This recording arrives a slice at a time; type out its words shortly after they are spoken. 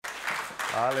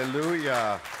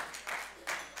Hallelujah.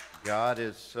 God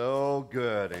is so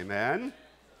good. Amen.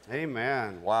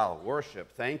 Amen. Wow.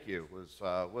 Worship. Thank you.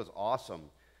 Was awesome.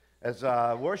 As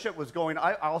worship was going,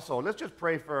 let's just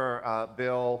pray for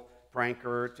Bill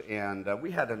Prankert. And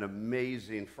we had an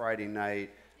amazing Friday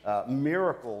night.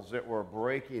 Miracles that were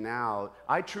breaking out.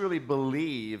 I truly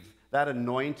believe that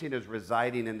anointing is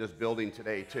residing in this building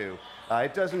today, too.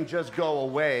 It doesn't just go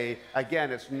away.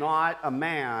 Again, it's not a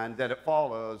man that it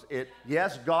follows.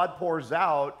 Yes, God pours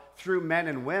out through men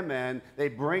and women. They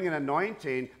bring an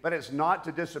anointing, but it's not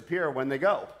to disappear when they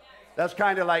go. That's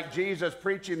kind of like Jesus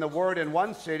preaching the word in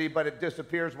one city, but it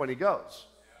disappears when he goes.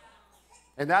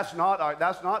 And that's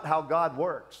not how God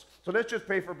works. So let's just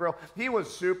pray for Bill. He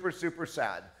was super, super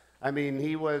sad. I mean,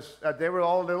 they were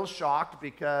all a little shocked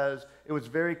because it was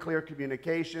very clear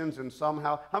communications, and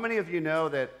somehow, how many of you know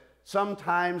that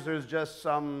sometimes there's just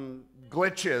some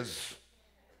glitches?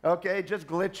 Okay, just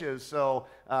glitches. So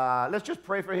let's just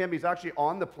pray for him. He's actually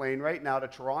on the plane right now to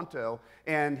Toronto,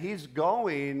 and he's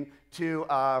going to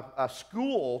a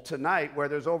school tonight where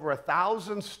there's over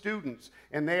 1,000 students,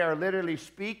 and they are literally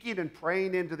speaking and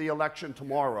praying into the election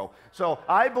tomorrow. So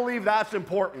I believe that's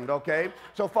important, okay?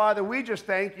 So, Father, we just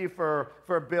thank you for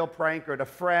Bill Prankert, a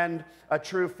friend, a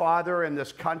true father in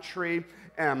this country,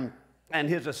 and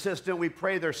his assistant. We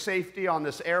pray their safety on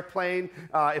this airplane.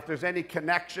 If there's any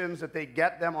connections, that they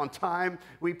get them on time.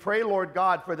 We pray, Lord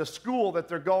God, for the school that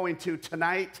they're going to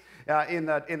tonight in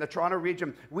the Toronto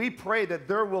region. We pray that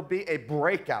there will be a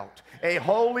breakout, a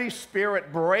Holy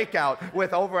Spirit breakout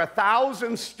with over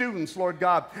 1,000 students, Lord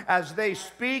God, as they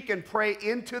speak and pray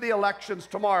into the elections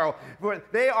tomorrow.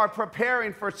 They are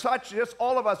preparing for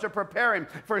all of us are preparing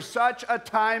for such a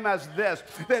time as this,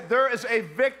 that there is a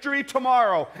victory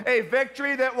tomorrow, a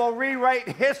victory that will rewrite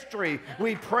history.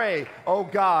 We pray, oh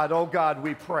God,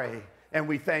 we pray, and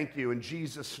we thank you in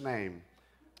Jesus' name.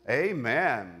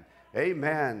 Amen.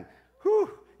 Amen.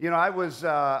 Whew. You know, I was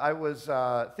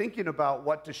thinking about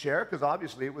what to share because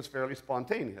obviously it was fairly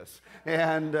spontaneous.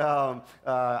 And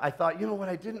I thought, you know what,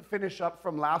 I didn't finish up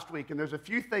from last week, and there's a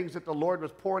few things that the Lord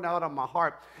was pouring out on my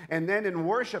heart. And then in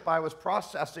worship, I was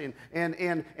processing,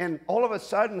 and all of a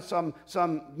sudden,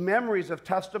 some memories of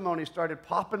testimony started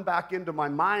popping back into my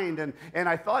mind. And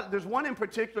I thought, there's one in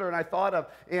particular, and I thought of,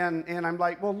 and I'm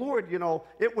like, well, Lord, you know,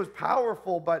 it was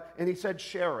powerful, and he said,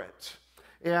 share it.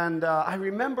 And I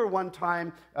remember one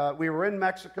time we were in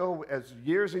Mexico, as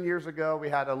years and years ago. We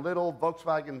had a little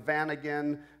Volkswagen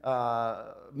Vanagon,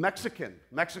 Mexican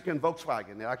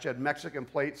Volkswagen. It actually had Mexican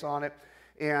plates on it.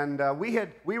 And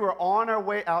we were on our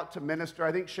way out to minister.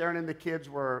 I think Sharon and the kids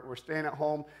were staying at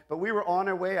home. But we were on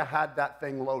our way. I had that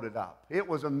thing loaded up. It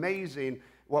was amazing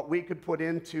what we could put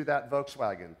into that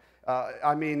Volkswagen.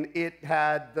 I mean, it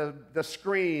had the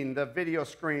screen, the video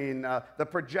screen, the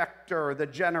projector, the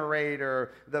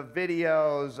generator, the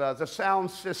videos, the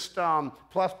sound system,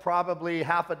 plus probably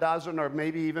half a dozen or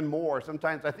maybe even more.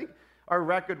 Sometimes I think our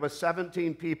record was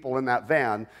 17 people in that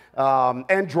van,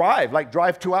 and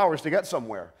drive 2 hours to get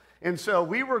somewhere. And so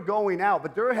we were going out,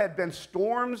 but there had been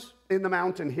storms in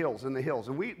the hills.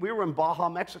 And we were in Baja,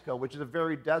 Mexico, which is a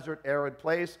very desert, arid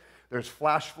place. There's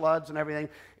flash floods and everything.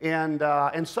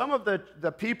 And some of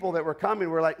the people that were coming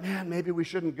were like, man, maybe we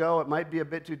shouldn't go. It might be a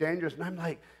bit too dangerous. And I'm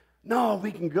like, no,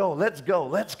 we can go. Let's go.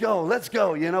 Let's go. Let's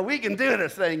go. You know, we can do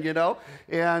this thing, you know.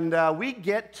 And we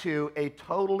get to a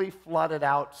totally flooded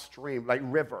out stream, like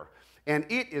river. And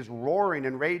it is roaring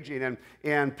and raging.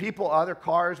 And other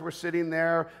cars were sitting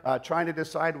there trying to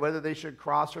decide whether they should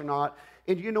cross or not.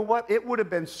 And you know what? It would have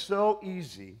been so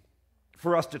easy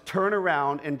for us to turn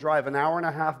around and drive an hour and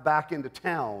a half back into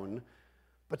town,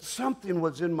 but something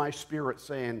was in my spirit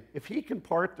saying, if he can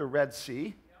part the Red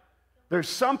Sea, there's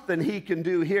something he can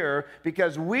do here,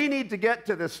 because we need to get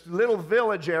to this little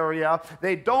village area.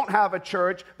 They don't have a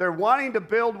church. They're wanting to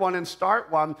build one and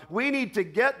start one. We need to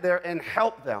get there and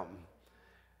help them.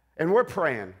 And we're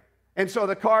praying. And so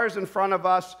the cars in front of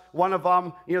us, one of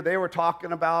them, you know, they were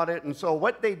talking about it. And so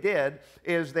what they did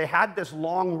is they had this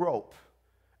long rope,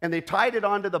 and they tied it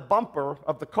onto the bumper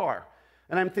of the car.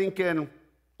 And I'm thinking,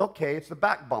 okay, it's the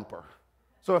back bumper.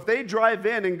 So if they drive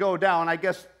in and go down, I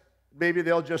guess maybe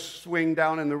they'll just swing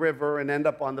down in the river and end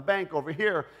up on the bank over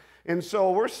here. And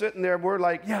so we're sitting there, we're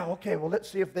like, yeah, okay, well, let's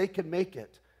see if they can make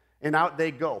it. And out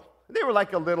they go. They were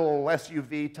like a little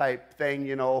SUV type thing,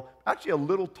 you know, actually a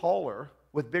little taller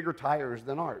with bigger tires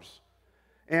than ours.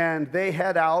 And they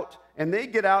head out, and they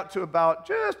get out to about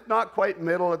just not quite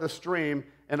middle of the stream,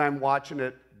 and I'm watching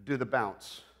it do the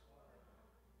bounce.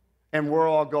 And we're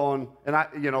all going, and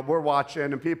we're watching,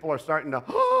 and people are starting to,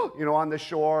 on the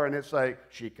shore, and it's like,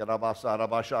 and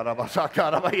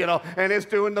it's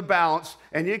doing the bounce,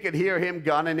 and you could hear him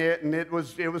gunning it, and it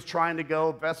was trying to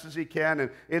go best as he can,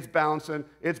 and it's bouncing,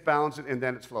 and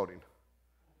then it's floating.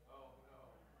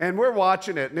 And we're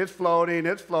watching it, and it's floating.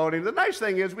 The nice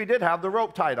thing is we did have the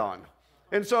rope tied on.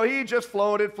 And so he just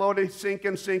floated,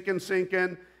 sinking,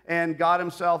 and got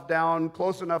himself down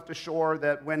close enough to shore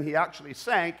that when he actually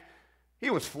sank, he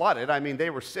was flooded. I mean,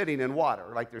 they were sitting in water,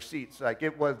 like their seats. Like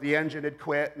it was, the engine had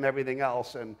quit and everything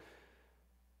else. And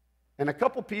a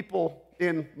couple people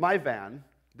in my van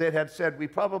that had said, we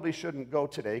probably shouldn't go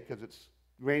today because it's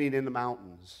raining in the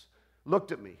mountains,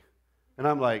 looked at me. And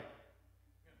I'm like,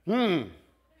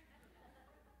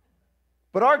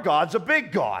 But our God's a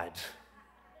big God.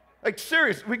 Like,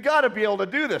 seriously, we got to be able to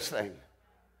do this thing.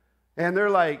 And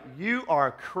they're like, you are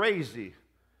crazy.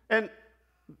 And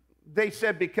they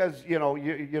said, because,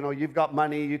 you've got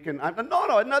money, you can. No, it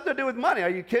had nothing to do with money. Are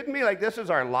you kidding me? Like, this is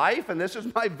our life, and this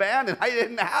is my van, and I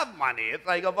didn't have money. It's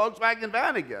like a Volkswagen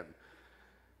van again.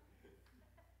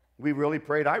 We really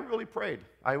prayed. I really prayed.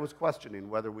 I was questioning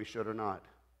whether we should or not.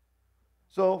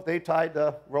 So they tied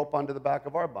the rope onto the back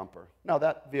of our bumper. Now,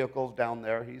 that vehicle's down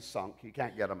there. He's sunk. He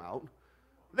can't get him out.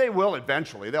 They will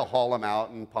eventually. They'll haul him out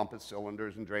and pump his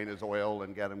cylinders and drain his oil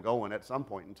and get him going at some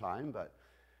point in time.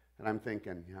 And I'm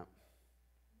thinking,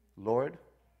 Lord,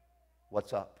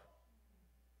 what's up?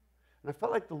 And I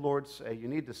felt like the Lord say, you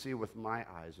need to see with my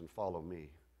eyes and follow me,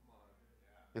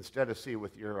 instead of see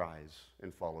with your eyes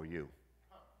and follow you.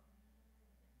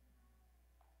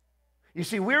 You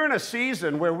see, we're in a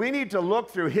season where we need to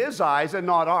look through his eyes and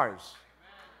not ours.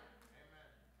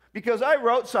 Because I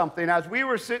wrote something as we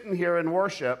were sitting here in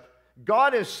worship.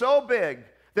 God is so big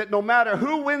that no matter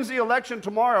who wins the election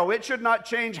tomorrow, it should not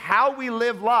change how we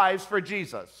live lives for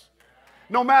Jesus.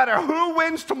 No matter who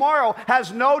wins tomorrow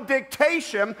has no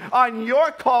dictation on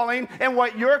your calling and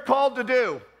what you're called to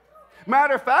do.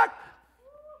 Matter of fact,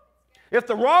 if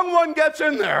the wrong one gets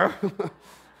in there,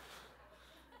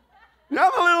 I'm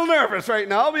a little nervous right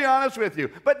now, I'll be honest with you.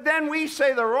 But then we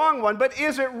say the wrong one. But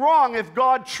is it wrong if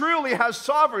God truly has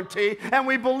sovereignty and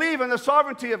we believe in the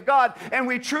sovereignty of God and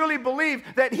we truly believe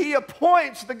that he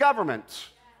appoints the government?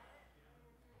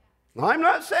 Now, I'm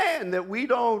not saying that we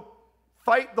don't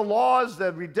fight the laws,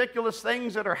 the ridiculous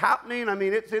things that are happening. I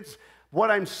mean, it's what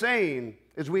I'm saying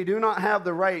is we do not have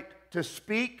the right to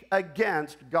speak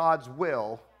against God's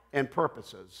will and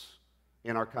purposes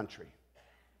in our country.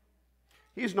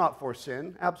 He's not for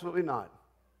sin, absolutely not.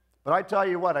 But I tell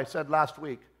you what, I said last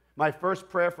week, my first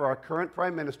prayer for our current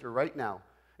prime minister right now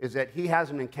is that he has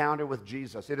an encounter with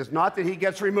Jesus. It is not that he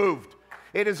gets removed.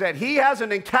 It is that he has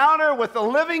an encounter with the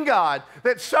living God,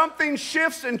 that something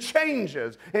shifts and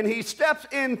changes, and he steps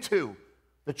into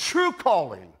the true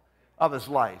calling of his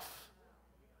life.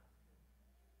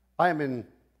 I am in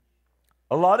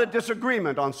a lot of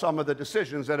disagreement on some of the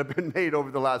decisions that have been made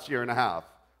over the last year and a half.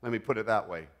 Let me put it that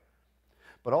way.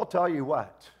 But I'll tell you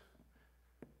what,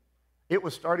 it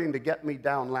was starting to get me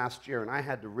down last year, and I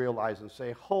had to realize and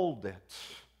say, hold it.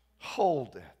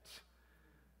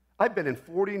 I've been in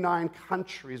 49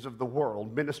 countries of the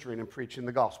world ministering and preaching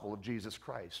the gospel of Jesus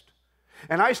Christ.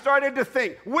 And I started to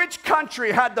think, which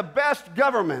country had the best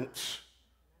government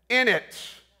in it?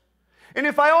 And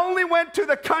if I only went to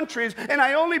the countries and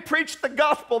I only preached the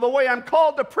gospel the way I'm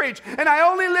called to preach, and I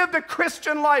only lived a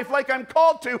Christian life like I'm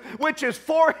called to, which is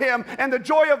for him, and the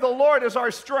joy of the Lord is our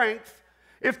strength,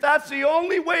 if that's the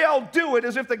only way I'll do it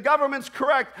is if the government's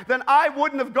correct, then I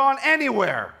wouldn't have gone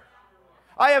anywhere.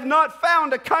 I have not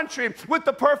found a country with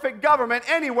the perfect government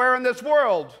anywhere in this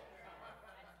world.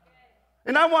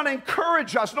 And I want to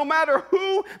encourage us, no matter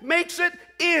who makes it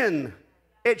in,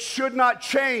 it should not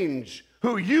change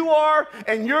who you are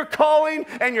and your calling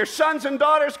and your sons and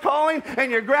daughters' calling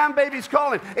and your grandbabies'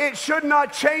 calling. It should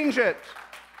not change it.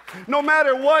 No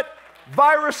matter what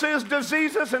viruses,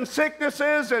 diseases, and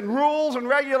sicknesses and rules and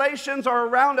regulations are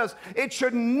around us, it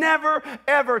should never,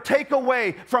 ever take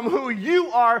away from who you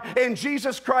are in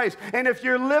Jesus Christ. And if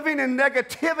you're living in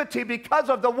negativity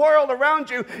because of the world around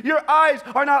you, your eyes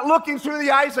are not looking through the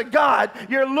eyes of God.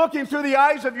 You're looking through the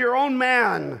eyes of your own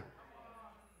man.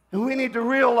 And we need to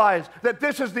realize that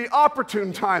this is the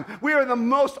opportune time. We are the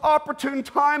most opportune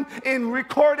time in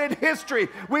recorded history.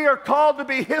 We are called to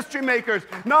be history makers,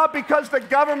 not because the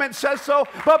government says so,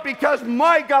 but because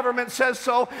my government says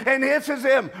so, and this is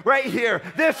him right here.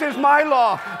 This is my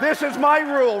law. This is my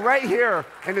rule right here.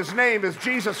 And his name is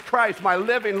Jesus Christ, my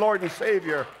living Lord and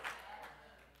Savior.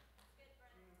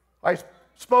 I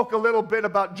spoke a little bit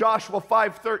about Joshua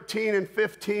 5:13 and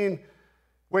 15.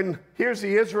 When here's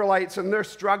the Israelites and they're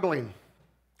struggling.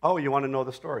 Oh, you want to know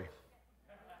the story?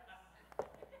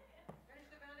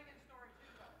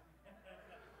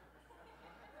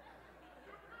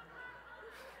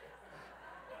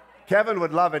 Kevin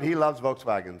would love it. He loves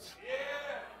Volkswagens.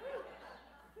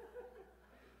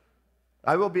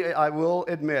 I will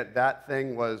admit that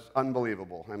thing was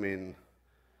unbelievable. I mean,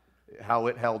 how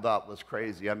it held up was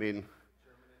crazy. I mean,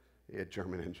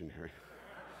 German engineering.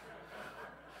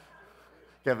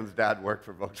 Kevin's dad worked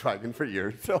for Volkswagen for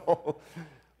years, so.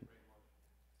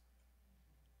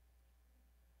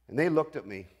 And they looked at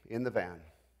me in the van,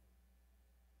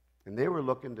 and they were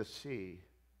looking to see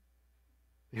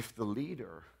if the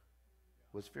leader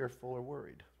was fearful or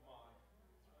worried.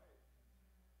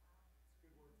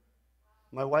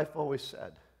 My wife always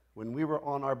said, when we were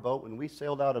on our boat, when we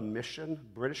sailed out of Mission,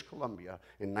 British Columbia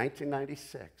in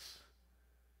 1996,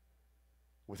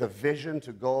 with a vision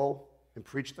to go and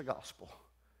preach the gospel,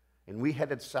 and we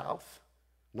headed south,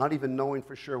 not even knowing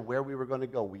for sure where we were going to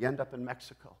go. We end up in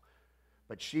Mexico.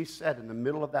 But she said in the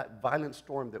middle of that violent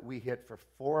storm that we hit for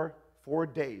four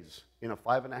days in a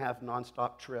 5.5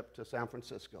 nonstop trip to San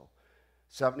Francisco,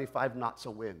 75 knots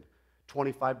of wind,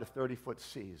 25 to 30 foot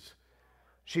seas.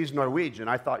 She's Norwegian.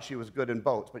 I thought she was good in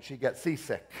boats, but she gets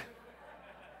seasick.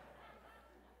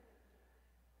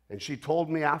 And she told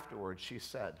me afterwards, she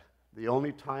said, the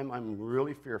only time I'm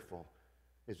really fearful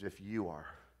is if you are.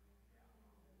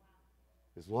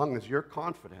 As long as you're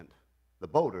confident, the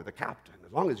boat or the captain,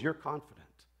 as long as you're confident,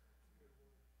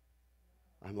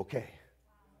 I'm okay.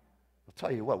 I'll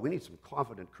tell you what, we need some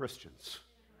confident Christians,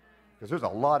 because there's a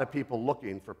lot of people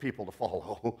looking for people to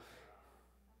follow.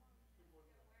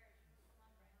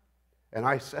 And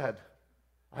I said,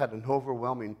 I had an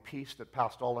overwhelming peace that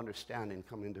passed all understanding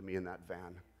come into me in that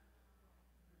van.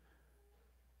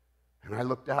 And I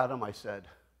looked at him, I said,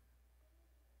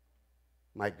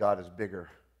 my God is bigger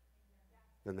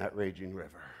than that raging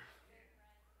river.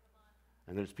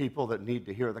 And there's people that need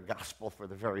to hear the gospel for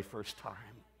the very first time.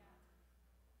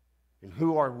 And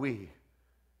who are we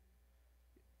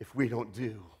if we don't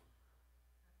do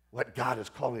what God is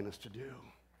calling us to do?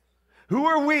 Who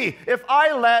are we if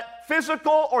I let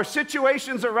physical or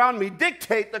situations around me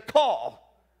dictate the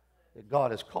call that God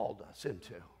has called us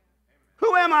into?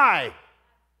 Who am I?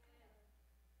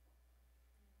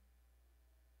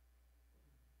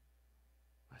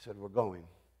 I said, we're going.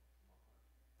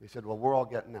 They said, well, we're all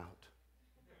getting out.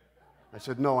 I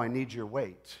said, no, I need your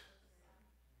weight.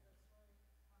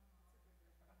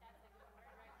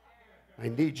 I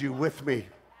need you with me.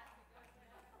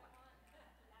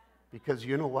 Because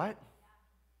you know what?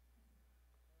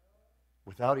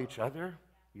 Without each other,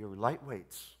 you're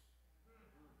lightweights.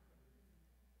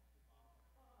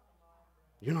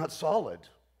 You're not solid.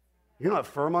 You're not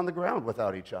firm on the ground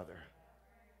without each other.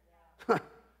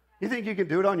 You think you can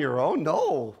do it on your own?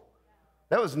 No.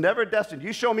 That was never destined.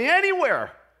 You show me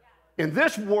anywhere in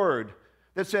this word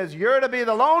that says you're to be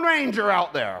the Lone Ranger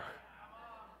out there.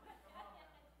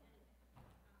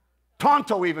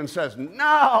 Tonto even says,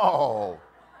 no.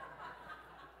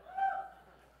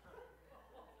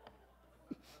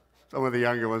 Some of the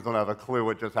younger ones don't have a clue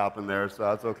what just happened there, so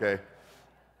that's okay.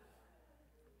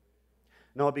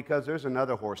 No, because there's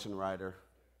another horse and rider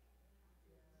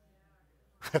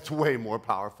that's way more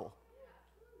powerful.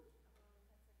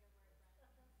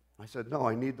 I said, no,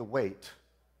 I need the weight.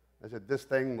 I said, this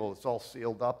thing, well, it's all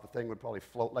sealed up. The thing would probably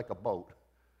float like a boat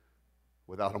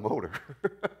without a motor.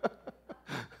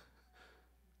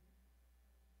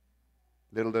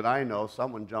 Little did I know,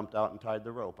 someone jumped out and tied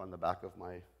the rope on the back of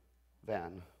my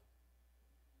van.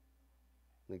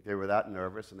 I think they were that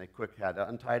nervous, and they quick had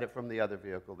untied it from the other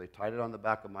vehicle. They tied it on the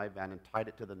back of my van and tied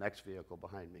it to the next vehicle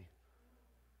behind me.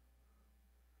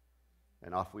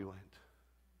 And off we went,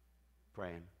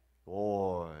 praying.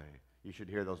 Boy, you should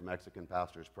hear those Mexican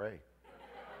pastors pray.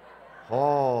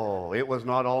 Oh, it was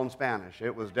not all in Spanish.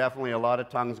 It was definitely a lot of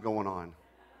tongues going on.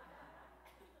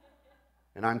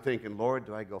 And I'm thinking, Lord,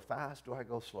 do I go fast? Do I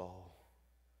go slow?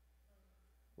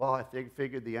 Well, I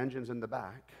figured the engine's in the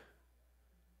back,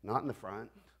 not in the front,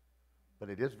 but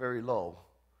it is very low.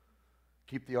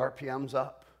 Keep the RPMs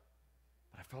up.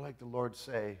 But I felt like the Lord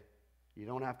say, you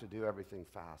don't have to do everything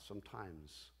fast.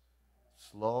 Sometimes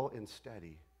slow and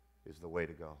steady is the way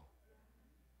to go.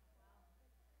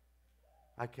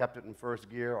 I kept it in first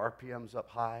gear, RPMs up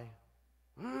high.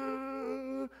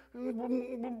 I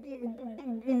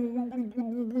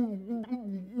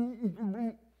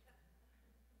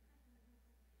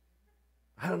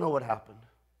don't know what happened.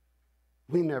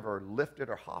 We never lifted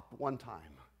or hopped one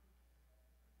time.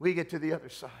 We get to the other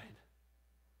side,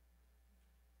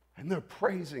 and they're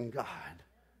praising God.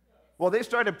 Well, they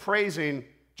started praising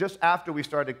just after we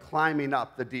started climbing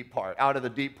up the deep part, out of the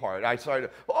deep part, I started,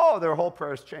 their whole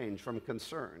prayers changed from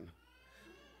concern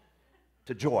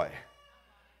to joy.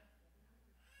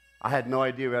 I had no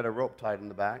idea we had a rope tied in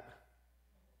the back.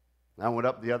 And I went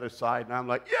up the other side, and I'm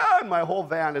like, yeah, and my whole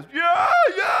van is, yeah,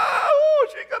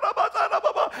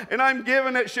 and I'm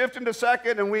giving it, shifting to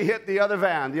second, and we hit the other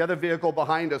van, the other vehicle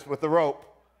behind us with the rope.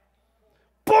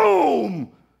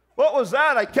 Boom! What was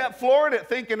that? I kept flooring it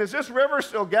thinking, is this river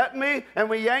still getting me? And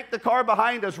we yanked the car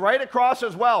behind us right across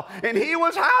as well. And he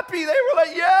was happy. They were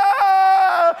like,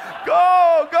 yeah,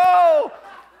 go, go.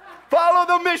 Follow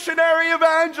the missionary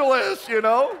evangelist, you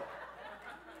know.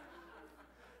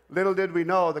 Little did we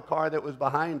know the car that was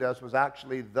behind us was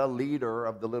actually the leader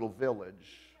of the little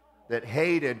village that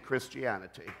hated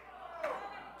Christianity.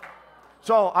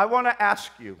 So I want to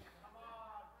ask you,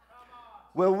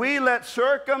 will we let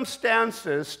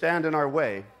circumstances stand in our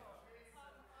way?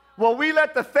 Will we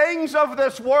let the things of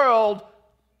this world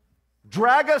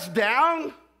drag us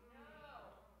down?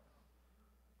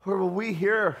 Or will we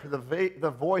hear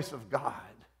the voice of God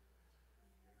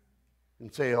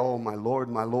and say, oh, my Lord,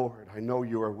 I know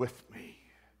you are with me.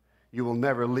 You will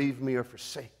never leave me or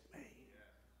forsake me.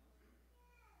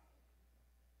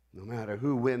 No matter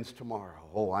who wins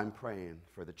tomorrow, I'm praying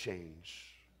for the change.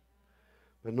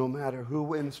 But no matter who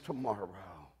wins tomorrow,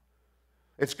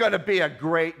 it's going to be a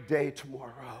great day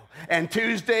tomorrow. And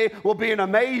Tuesday will be an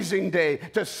amazing day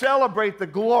to celebrate the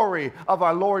glory of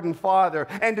our Lord and Father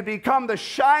and to become the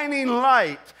shining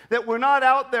light that we're not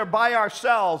out there by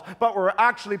ourselves, but we're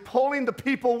actually pulling the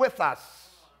people with us.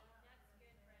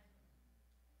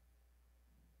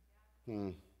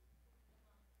 I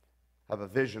have a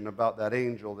vision about that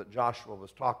angel that Joshua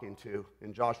was talking to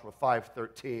in Joshua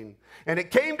 5:13. And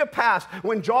it came to pass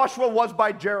when Joshua was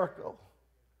by Jericho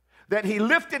that he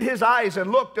lifted his eyes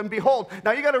and looked, and behold.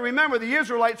 Now you got to remember, the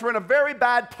Israelites were in a very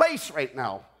bad place right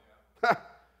now.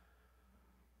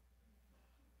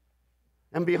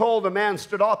 And behold, a man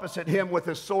stood opposite him with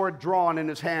his sword drawn in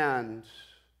his hand.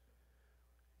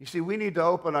 You see, we need to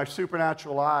open our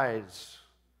supernatural eyes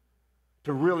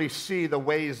to really see the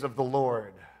ways of the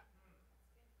Lord.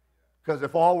 Because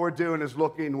if all we're doing is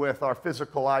looking with our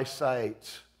physical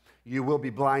eyesight, you will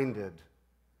be blinded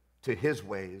to his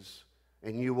ways,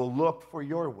 and you will look for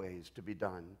your ways to be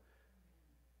done.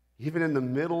 Even in the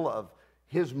middle of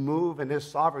his move and his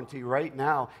sovereignty right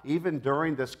now, even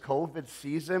during this COVID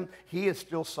season, he is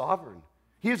still sovereign.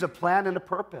 He has a plan and a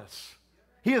purpose.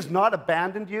 He has not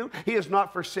abandoned you. He has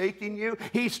not forsaken you.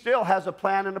 He still has a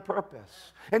plan and a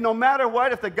purpose. And no matter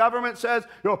what, if the government says,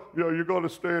 you're going to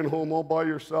stay at home all by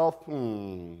yourself,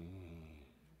 it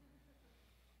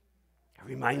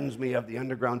reminds me of the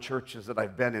underground churches that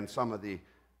I've been in, some of the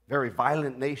very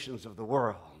violent nations of the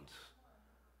world.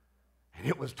 And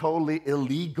it was totally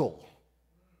illegal.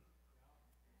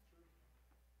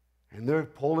 And they're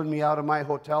pulling me out of my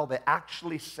hotel. They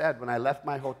actually said when I left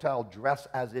my hotel, dress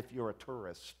as if you're a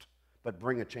tourist, but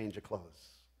bring a change of clothes.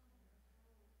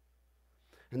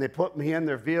 And they put me in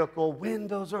their vehicle.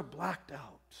 Windows are blacked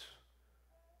out.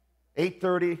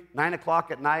 8:30, 9 o'clock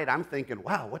at night, I'm thinking,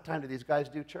 wow, what time do these guys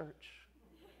do church?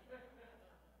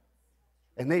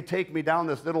 And they take me down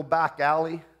this little back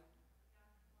alley.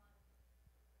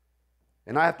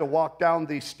 And I have to walk down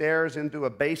these stairs into a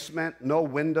basement, no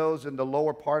windows in the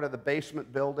lower part of the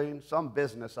basement building, some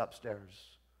business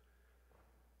upstairs.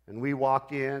 And we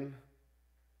walk in,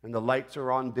 and the lights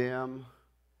are on dim,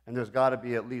 and there's got to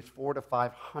be at least 400 to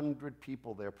 500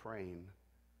 people there praying.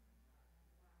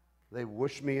 They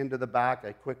whoosh me into the back.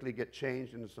 I quickly get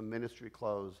changed into some ministry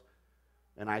clothes,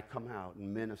 and I come out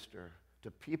and minister to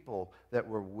people that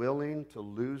were willing to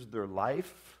lose their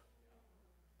life,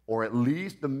 or at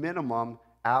least the minimum,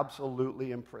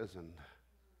 absolutely imprisoned,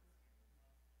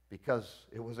 because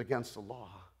it was against the law.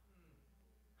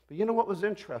 But you know what was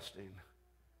interesting?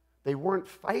 They weren't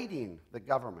fighting the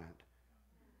government.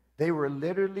 They were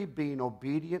literally being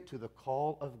obedient to the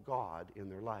call of God in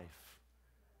their life.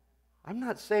 I'm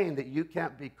not saying that you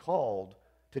can't be called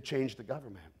to change the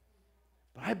government,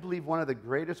 but I believe one of the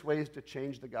greatest ways to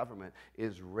change the government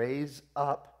is raise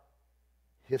up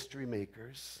history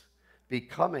makers,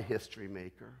 become a history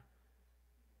maker,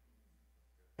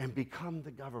 and become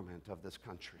the government of this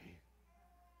country.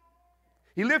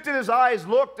 He lifted his eyes,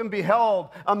 looked, and beheld,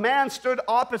 a man stood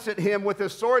opposite him with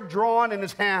his sword drawn in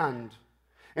his hand.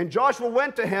 And Joshua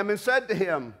went to him and said to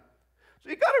him, so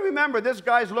you got to remember, this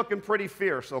guy's looking pretty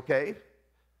fierce, okay?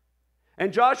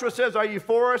 And Joshua says, are you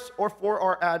for us or for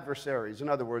our adversaries? In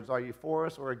other words, are you for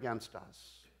us or against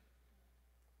us?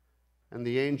 And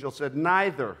the angel said,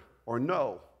 neither, or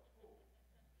no.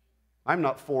 I'm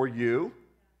not for you.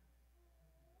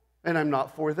 and I'm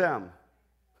not for them.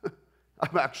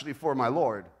 I'm actually for my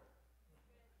Lord.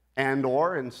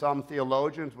 And some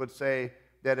theologians would say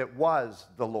that it was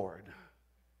the Lord.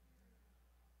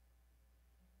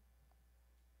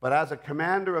 But as a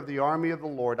commander of the army of the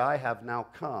Lord, I have now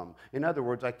come. In other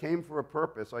words, I came for a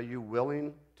purpose. Are you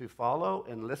willing to follow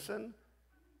and listen?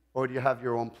 Or do you have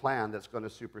your own plan that's going to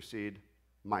supersede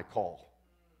my call?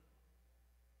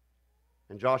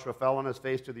 And Joshua fell on his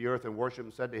face to the earth and worshiped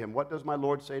and said to him, "What does my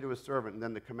Lord say to his servant?" And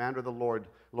then the commander of the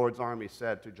Lord's army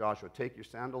said to Joshua, "Take your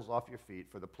sandals off your feet,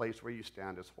 for the place where you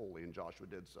stand is holy." And Joshua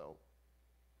did so.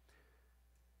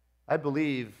 I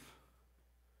believe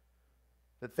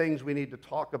that things we need to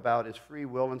talk about is free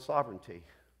will and sovereignty.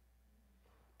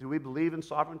 Do we believe in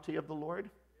sovereignty of the Lord?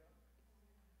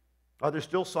 Are there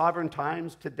still sovereign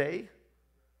times today?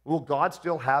 Will God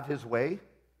still have his way?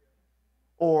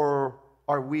 Or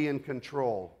are we in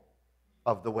control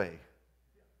of the way?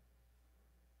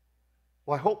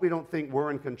 Well, I hope we don't think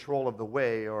we're in control of the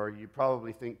way, or you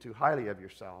probably think too highly of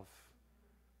yourself.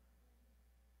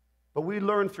 But we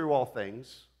learn through all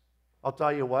things. I'll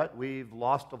tell you what, we've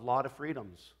lost a lot of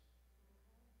freedoms.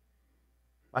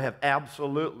 I have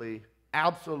absolutely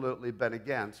been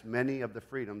against many of the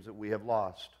freedoms that we have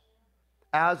lost.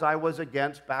 As I was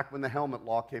against back when the helmet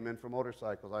law came in for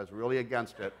motorcycles. I was really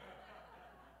against it.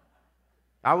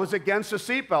 I was against the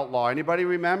seatbelt law. Anybody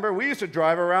remember? We used to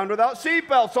drive around without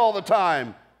seatbelts all the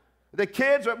time. The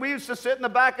kids, we used to sit in the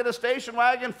back of the station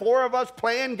wagon, 4 of us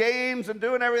playing games and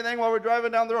doing everything while we're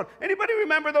driving down the road. Anybody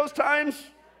remember those times?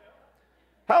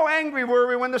 How angry were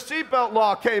we when the seatbelt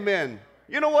law came in?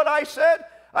 You know what I said?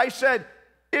 I said,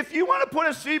 if you want to put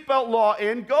a seatbelt law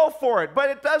in, go for it.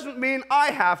 But it doesn't mean I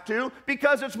have to,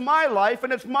 because it's my life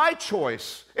and it's my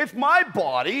choice. It's my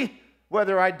body,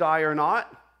 whether I die or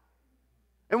not.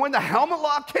 And when the helmet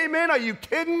law came in, are you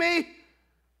kidding me?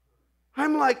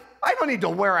 I'm like, I don't need to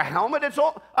wear a helmet.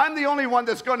 I'm the only one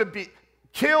that's going to be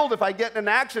killed if I get in an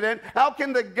accident. How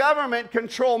can the government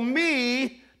control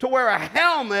me to wear a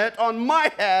helmet on my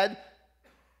head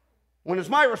when it's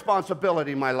my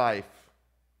responsibility, my life?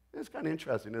 It's kind of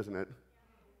interesting, isn't it?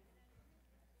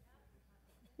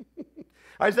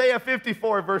 Isaiah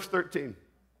 54, verse 13.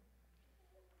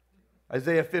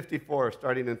 Isaiah 54,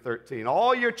 starting in 13.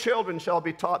 All your children shall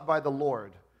be taught by the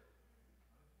Lord.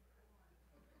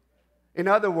 In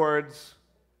other words,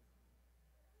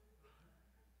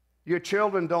 your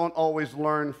children don't always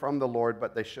learn from the Lord,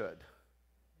 but they should.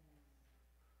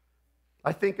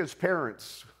 I think as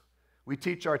parents, we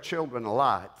teach our children a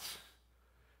lot.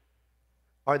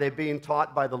 Are they being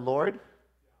taught by the Lord?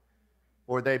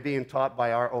 Or are they being taught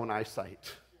by our own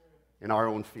eyesight and our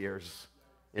own fears?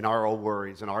 In our own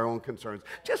worries and our own concerns.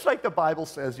 Just like the Bible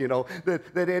says, you know,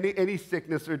 that any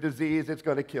sickness or disease, it's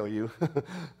going to kill you.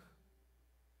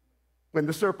 When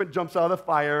the serpent jumps out of the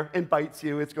fire and bites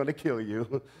you, it's going to kill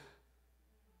you.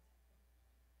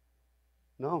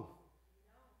 No.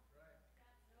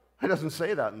 It doesn't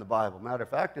say that in the Bible. Matter of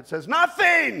fact, it says,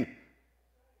 nothing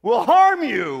will harm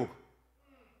you.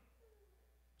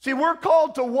 See, we're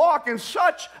called to walk in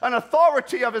such an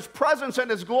authority of his presence and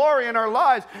his glory in our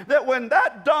lives that when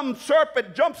that dumb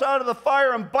serpent jumps out of the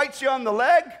fire and bites you on the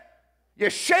leg, you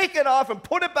shake it off and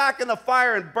put it back in the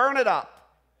fire and burn it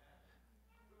up.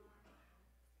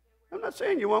 I'm not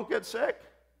saying you won't get sick.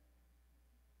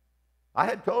 I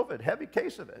had COVID, heavy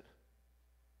case of it.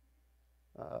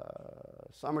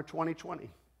 Summer 2020.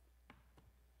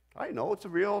 I know it's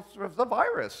a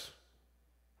virus.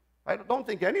 I don't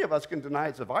think any of us can deny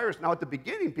it's a virus. Now, at the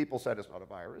beginning, people said it's not a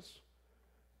virus.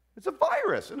 It's a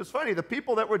virus. And it's funny, the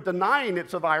people that were denying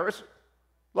it's a virus,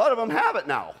 a lot of them have it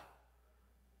now.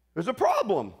 There's a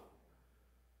problem.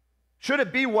 Should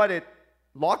it be what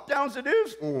lockdowns it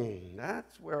is?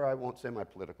 That's where I won't say my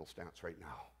political stance right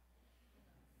now.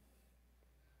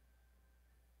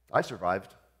 I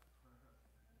survived.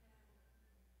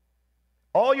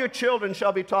 All your children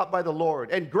shall be taught by the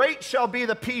Lord, and great shall be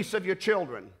the peace of your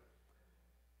children.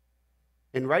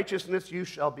 In righteousness you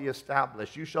shall be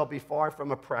established. You shall be far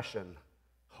from oppression.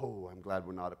 Oh, I'm glad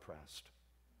we're not oppressed.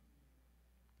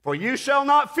 For you shall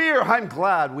not fear. I'm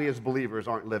glad we as believers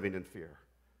aren't living in fear.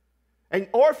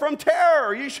 Or from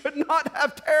terror. You should not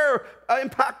have terror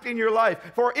impacting your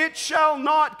life. For it shall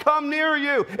not come near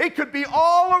you. It could be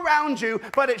all around you,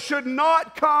 but it should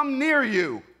not come near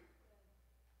you.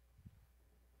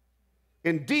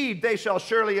 Indeed, they shall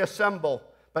surely assemble,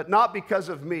 but not because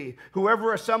of me.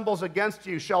 Whoever assembles against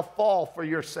you shall fall for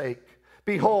your sake.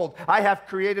 Behold, I have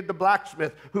created the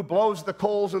blacksmith who blows the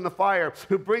coals in the fire,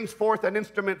 who brings forth an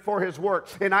instrument for his work,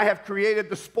 and I have created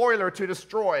the spoiler to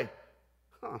destroy.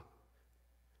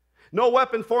 No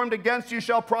weapon formed against you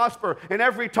shall prosper, and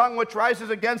every tongue which rises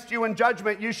against you in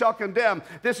judgment you shall condemn.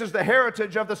 This is the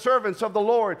heritage of the servants of the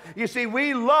Lord. You see,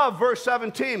 we love verse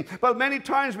 17, but many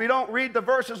times we don't read the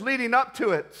verses leading up to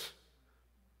it.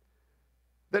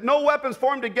 That no weapons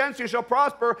formed against you shall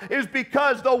prosper is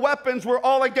because the weapons were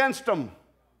all against them.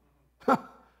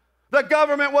 The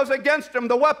government was against him.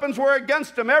 The weapons were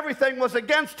against him. Everything was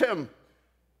against him.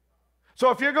 So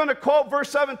if you're going to quote verse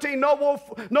 17,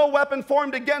 no weapon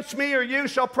formed against me or you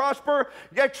shall prosper,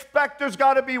 you expect there's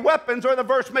got to be weapons or the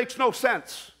verse makes no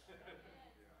sense.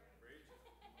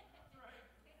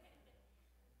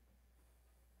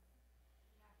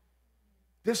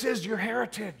 This is your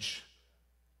heritage.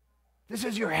 This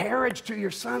is your heritage to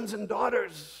your sons and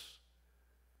daughters.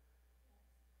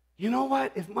 You know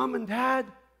what? If mom and dad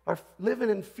are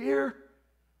living in fear,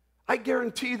 I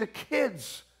guarantee the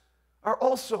kids are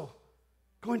also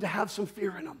going to have some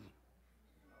fear in them.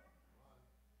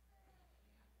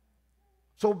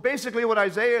 So basically what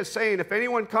Isaiah is saying, if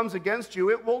anyone comes against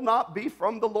you, it will not be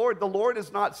from the Lord. The Lord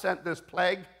has not sent this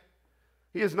plague.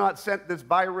 He has not sent this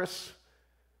virus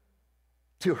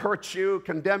to hurt you,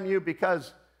 condemn you,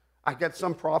 because I get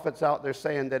some prophets out there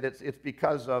saying that it's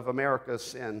because of America's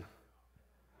sin.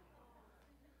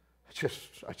 I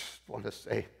just want to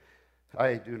say,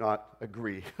 I do not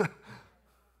agree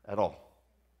at all.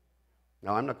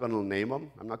 Now, I'm not going to name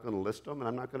them, I'm not going to list them, and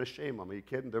I'm not going to shame them. Are you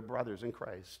kidding? They're brothers in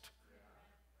Christ.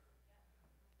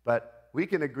 But we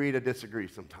can agree to disagree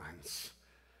sometimes.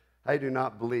 I do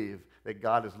not believe that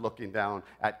God is looking down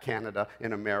at Canada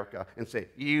and America and say,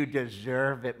 you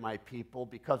deserve it, my people,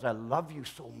 because I love you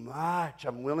so much.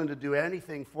 I'm willing to do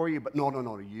anything for you, but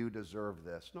no, you deserve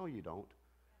this. No, you don't.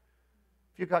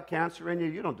 If you've got cancer in you,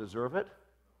 you don't deserve it.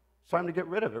 It's time to get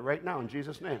rid of it right now in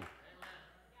Jesus' name.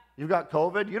 You've got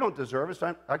COVID, you don't deserve it. It's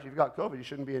time, actually, if you've got COVID, you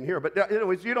shouldn't be in here, but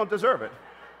anyways, you don't deserve it.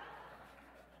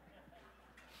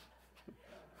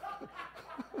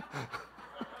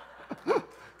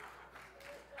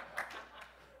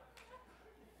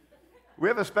 We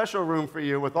have a special room for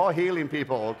you with all healing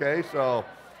people, okay? So,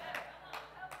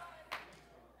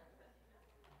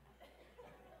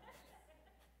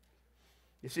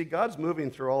 you see, God's moving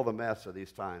through all the mess of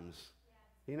these times.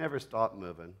 He never stopped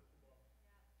moving.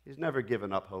 He's never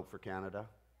given up hope for Canada.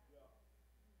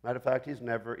 Matter of fact, he's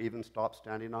never even stopped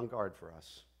standing on guard for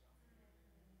us.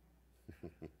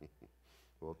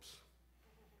 Whoops.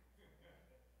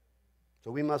 So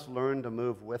we must learn to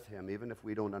move with him, even if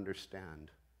we don't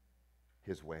understand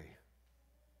his way.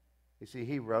 You see,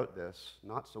 he wrote this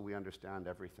not so we understand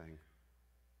everything,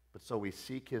 but so we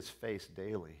seek his face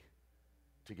daily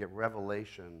to get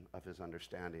revelation of his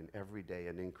understanding every day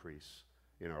and increase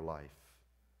in our life.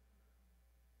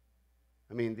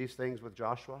 I mean, these things with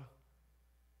Joshua,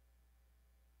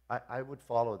 I would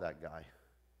follow that guy.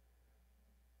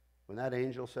 When that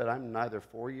angel said, I'm neither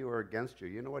for you or against you,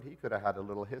 you know what? He could have had a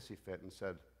little hissy fit and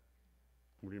said,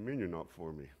 what do you mean you're not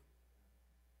for me?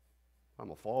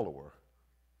 I'm a follower.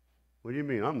 What do you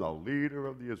mean? I'm the leader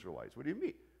of the Israelites. What do you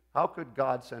mean? How could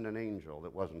God send an angel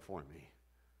that wasn't for me?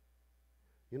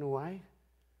 You know why?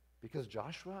 Because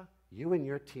Joshua, you and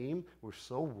your team were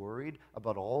so worried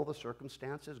about all the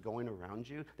circumstances going around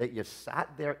you that you sat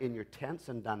there in your tents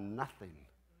and done nothing.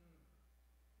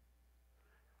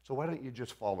 So why don't you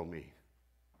just follow me?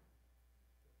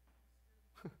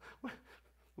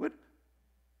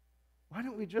 Why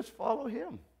don't we just follow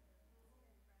him?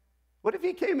 What if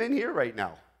he came in here right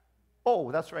now?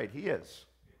 Oh, that's right, he is.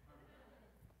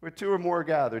 Where two or more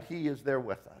gathered, he is there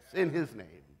with us in his name.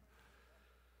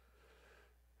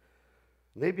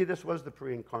 Maybe this was the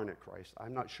pre-incarnate Christ.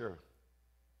 I'm not sure.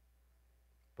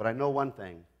 But I know one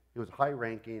thing. He was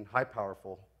high-ranking,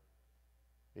 high-powerful,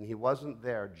 and he wasn't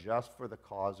there just for the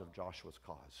cause of Joshua's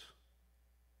cause.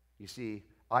 You see,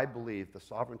 I believe the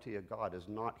sovereignty of God is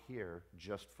not here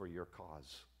just for your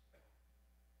cause.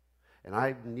 And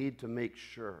I need to make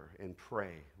sure and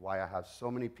pray why I have so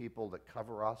many people that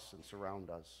cover us and surround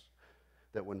us,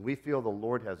 that when we feel the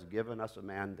Lord has given us a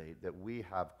mandate, that we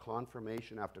have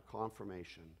confirmation after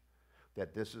confirmation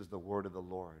that this is the word of the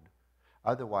Lord.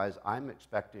 Otherwise, I'm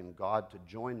expecting God to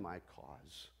join my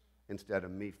cause instead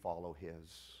of me follow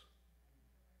his.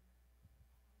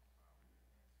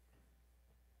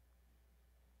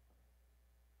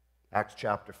 Acts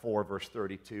chapter 4, verse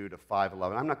 32 to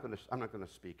 5:11. I'm not going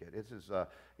to speak it.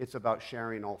 It's about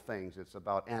sharing all things. It's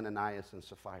about Ananias and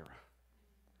Sapphira.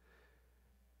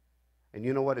 And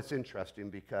you know what? It's interesting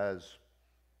because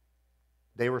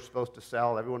they were supposed to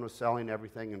sell. Everyone was selling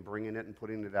everything and bringing it and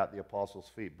putting it at the apostles'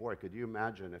 feet. Boy, could you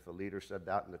imagine if a leader said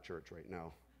that in the church right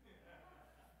now?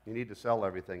 You need to sell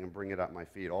everything and bring it at my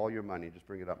feet. All your money, just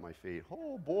bring it at my feet.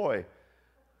 Oh, boy.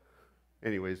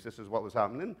 Anyways, this is what was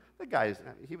happening. And the guy,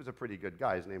 he was a pretty good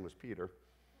guy. His name was Peter.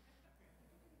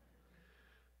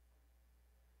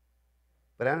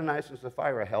 But Ananias and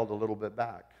Sapphira held a little bit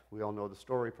back. We all know the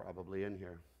story probably in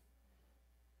here.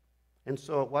 And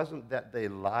so it wasn't that they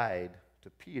lied to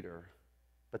Peter,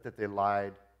 but that they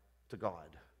lied to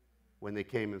God when they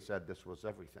came and said this was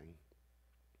everything.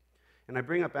 And I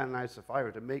bring up Ananias and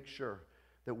Sapphira to make sure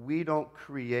that we don't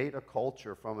create a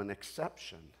culture from an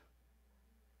exception.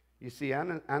 You see,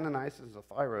 Ananias and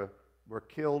Sapphira were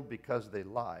killed because they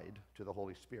lied to the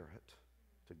Holy Spirit,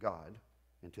 to God,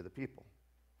 and to the people.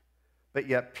 But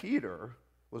yet Peter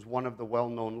was one of the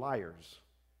well-known liars.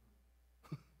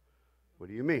 What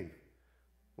do you mean?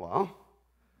 Well,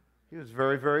 he was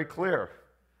very, very clear.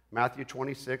 Matthew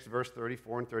 26, verse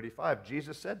 34 and 35,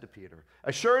 Jesus said to Peter,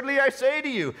 "Assuredly I say to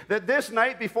you that this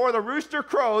night before the rooster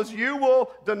crows, you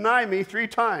will deny me 3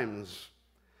 times.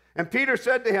 And Peter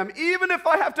said to him, "Even if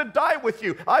I have to die with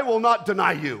you, I will not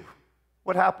deny you."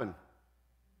 What happened?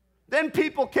 Then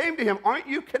people came to him. "Aren't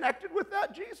you connected with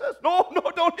that Jesus?" No,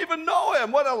 don't even know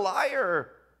him. What a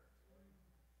liar.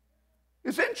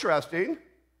 It's interesting.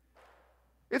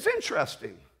 It's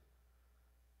interesting.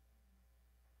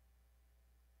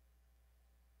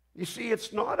 You see,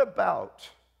 it's not about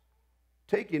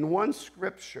taking one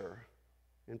scripture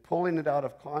and pulling it out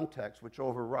of context, which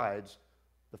overrides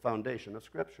the foundation of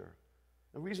Scripture.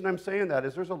 The reason I'm saying that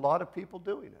is there's a lot of people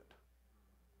doing it.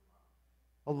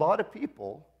 A lot of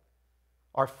people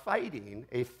are fighting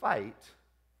a fight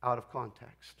out of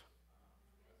context.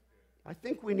 I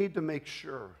think we need to make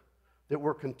sure that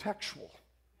we're contextual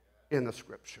in the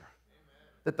Scripture,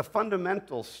 that the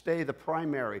fundamentals stay the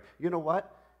primary. You know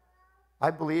what? I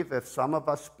believe if some of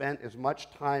us spent as much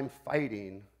time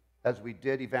fighting as we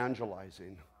did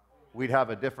evangelizing, we'd have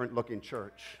a different looking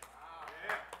church.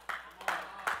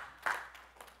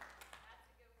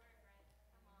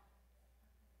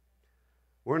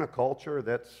 We're in a culture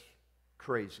that's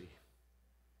crazy.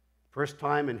 First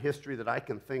time in history that I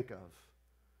can think of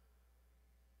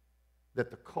that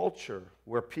the culture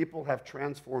where people have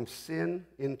transformed sin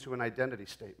into an identity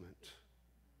statement.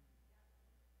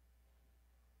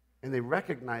 And they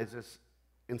recognize this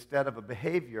instead of a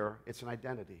behavior, it's an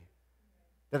identity.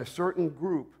 That a certain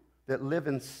group that live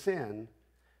in sin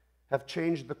have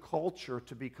changed the culture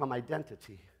to become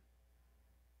identity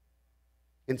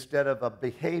instead of a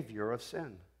behavior of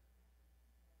sin.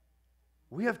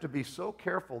 We have to be so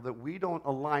careful that we don't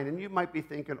align. And you might be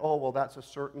thinking, oh, well, that's a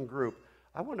certain group.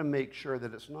 I want to make sure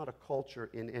that it's not a culture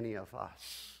in any of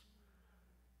us.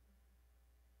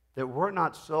 That we're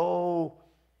not so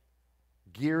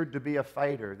geared to be a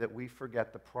fighter that we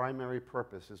forget the primary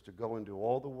purpose is to go into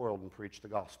all the world and preach the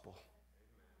gospel.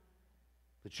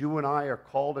 That you and I are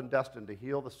called and destined to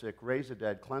heal the sick, raise the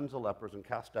dead, cleanse the lepers, and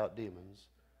cast out demons.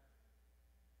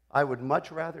 I would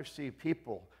much rather see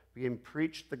people being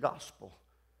preached the gospel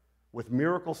with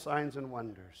miracle signs and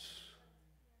wonders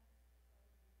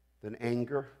than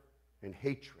anger and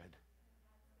hatred,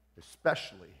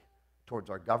 especially towards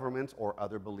our governments or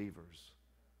other believers,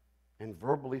 and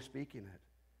verbally speaking it.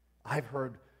 I've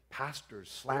heard pastors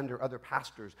slander other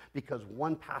pastors because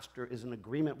one pastor is in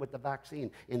agreement with the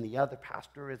vaccine and the other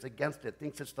pastor is against it,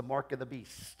 thinks it's the mark of the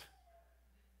beast.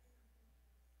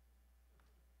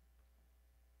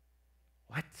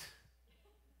 What?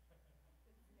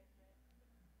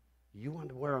 You want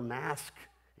to wear a mask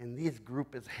and these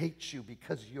groups hate you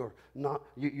because you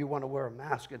want to wear a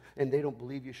mask and they don't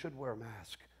believe you should wear a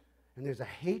mask. And there's a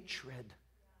hatred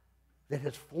that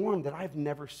has formed that I've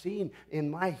never seen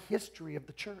in my history of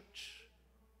the church.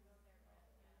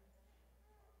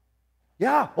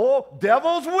 Yeah, oh,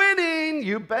 devil's winning.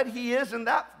 You bet he is in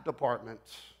that department.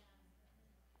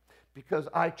 Because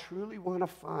I truly want to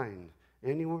find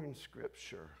anywhere in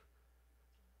Scripture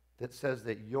that says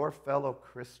that your fellow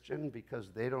Christian, because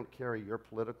they don't carry your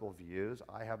political views,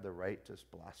 I have the right to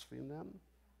blaspheme them?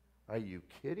 Are you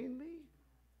kidding me?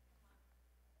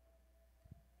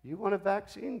 You want a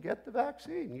vaccine? Get the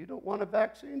vaccine. You don't want a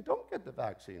vaccine? Don't get the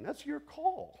vaccine. That's your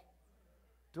call.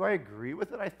 Do I agree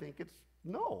with it? I think it's,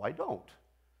 no, I don't.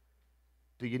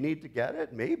 Do you need to get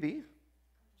it? Maybe.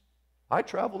 I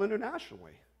travel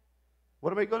internationally.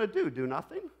 What am I going to do? Do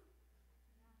nothing?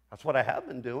 That's what I have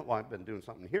been doing. Well, I've been doing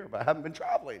something here, but I haven't been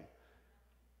traveling.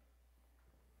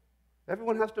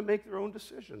 Everyone has to make their own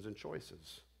decisions and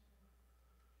choices.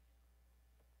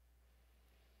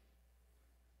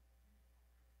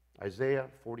 Isaiah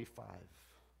 45,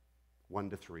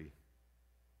 1-3.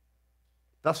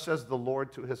 Thus says the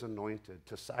Lord to his anointed,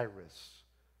 to Cyrus,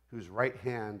 whose right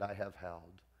hand I have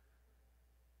held.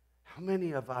 How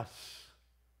many of us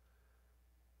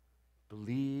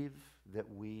believe that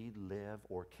we live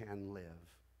or can live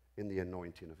in the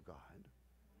anointing of God?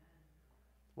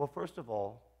 Well, first of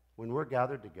all, when we're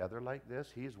gathered together like this,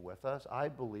 He's with us. I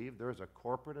believe there's a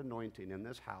corporate anointing in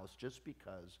this house just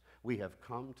because we have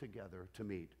come together to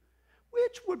meet,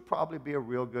 which would probably be a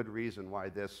real good reason why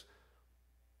this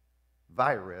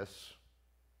virus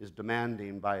is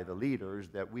demanding by the leaders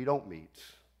that we don't meet.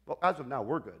 Well, as of now,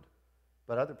 we're good,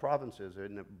 but other provinces are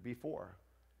before.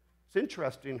 It's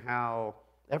interesting how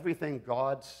everything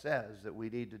God says that we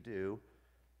need to do,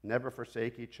 never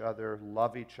forsake each other,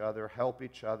 love each other, help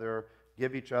each other,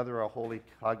 give each other a holy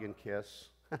hug and kiss,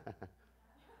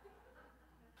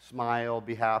 smile,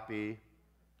 be happy,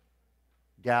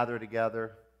 gather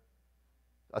together,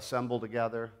 assemble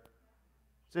together.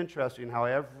 It's interesting how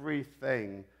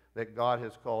everything that God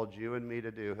has called you and me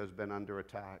to do has been under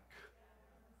attack.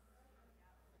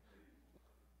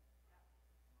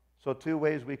 So 2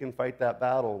 ways we can fight that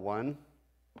battle. 1,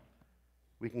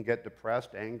 we can get depressed,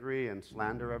 angry, and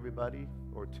slander everybody.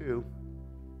 Or 2,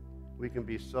 we can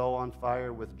be so on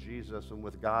fire with Jesus and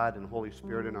with God and Holy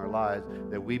Spirit in our lives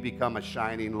that we become a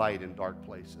shining light in dark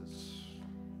places.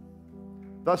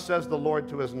 Thus says the Lord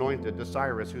to His anointed, to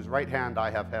Cyrus, whose right hand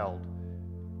I have held,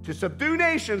 to subdue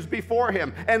nations before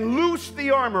him and loose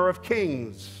the armor of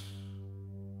kings,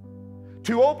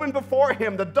 to open before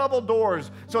him the double doors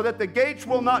so that the gates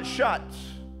will not shut.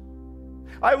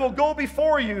 I will go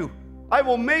before you.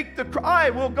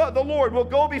 The Lord will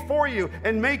go before you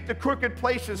and make the crooked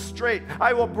places straight.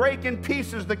 I will break in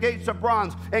pieces the gates of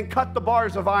bronze and cut the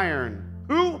bars of iron.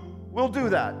 Who will do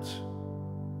that?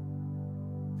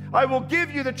 I will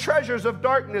give you the treasures of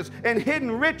darkness and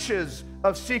hidden riches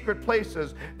of secret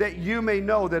places, that you may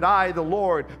know that I, the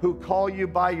Lord, who call you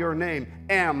by your name,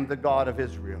 am the God of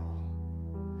Israel.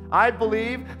 I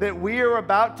believe that we are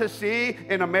about to see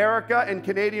in America and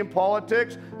Canadian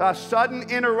politics a sudden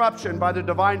interruption by the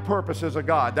divine purposes of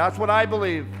God. That's what I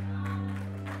believe.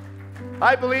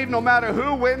 I believe no matter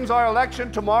who wins our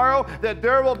election tomorrow, that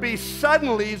there will be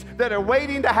suddenlies that are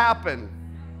waiting to happen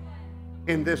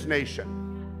in this nation.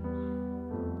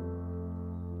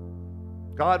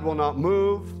 God will not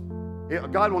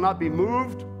be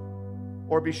moved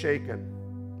or be shaken.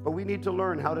 But we need to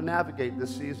learn how to navigate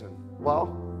this season.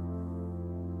 Well,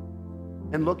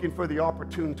 and looking for the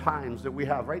opportune times that we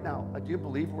have right now. Do you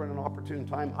believe we're in an opportune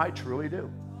time? I truly do.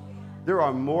 There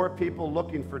are more people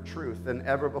looking for truth than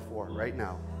ever before right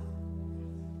now.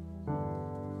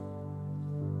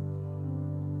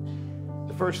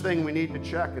 The first thing we need to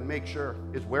check and make sure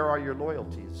is, where are your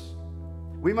loyalties?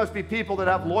 We must be people that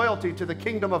have loyalty to the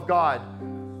kingdom of God.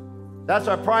 That's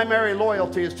our primary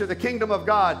loyalty, is to the kingdom of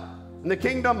God. And the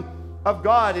kingdom of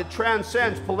God, it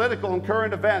transcends political and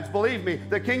current events. Believe me,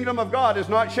 the kingdom of God is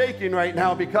not shaking right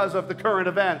now because of the current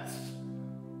events.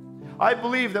 I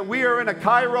believe that we are in a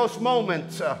Kairos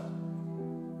moment,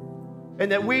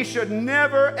 and that we should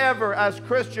never, ever, as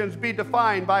Christians, be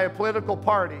defined by a political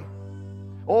party.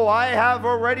 Oh, I have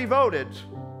already voted.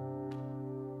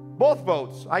 Both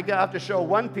votes. I have to show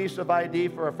 1 piece of ID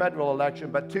for a federal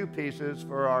election, but 2 pieces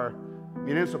for our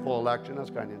municipal election. That's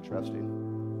kind of interesting.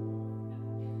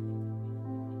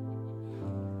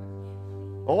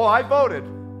 Oh, I voted.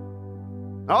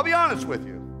 I'll be honest with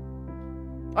you.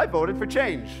 I voted for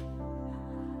change.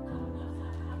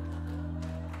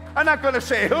 I'm not going to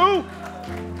say who.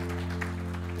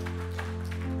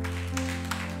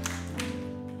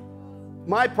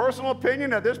 My personal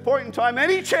opinion at this point in time,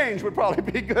 any change would probably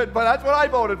be good, but that's what I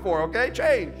voted for, okay?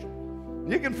 Change.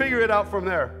 You can figure it out from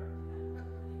there.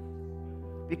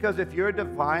 Because if you're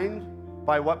defined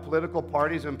by what political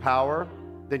party's in power,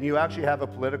 then you actually have a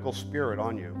political spirit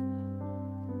on you.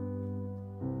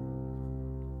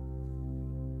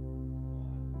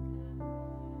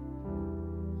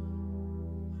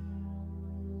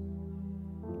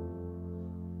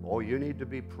 Oh, you need to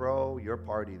be pro your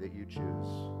party that you choose.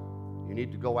 You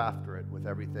need to go after it with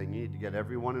everything. You need to get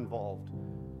everyone involved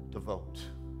to vote.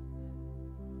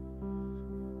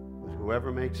 But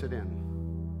whoever makes it in,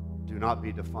 do not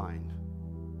be defined.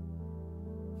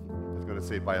 I was going to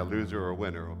say by a loser or a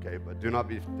winner, okay? But do not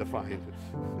be defined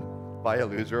by a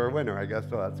loser or a winner. I guess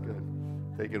so. That's good.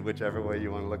 Take it whichever way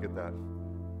you want to look at that.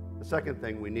 The second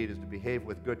thing we need is to behave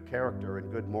with good character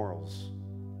and good morals.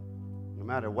 No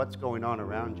matter what's going on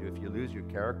around you, if you lose your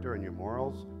character and your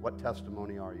morals, what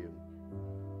testimony are you?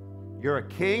 You're a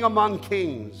king among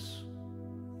kings.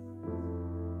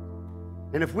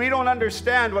 And if we don't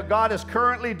understand what God is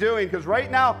currently doing, because right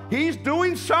now He's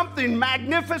doing something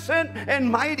magnificent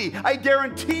and mighty, I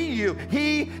guarantee you,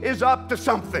 He is up to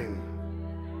something.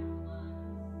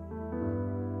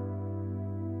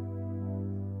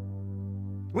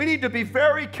 We need to be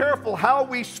very careful how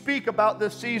we speak about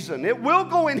this season. It will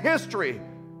go in history.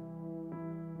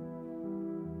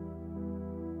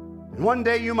 And one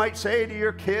day you might say to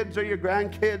your kids or your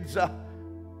grandkids,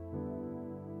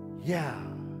 yeah,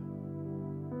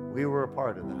 we were a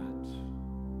part of that.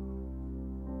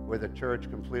 Where the church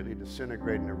completely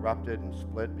disintegrated and erupted and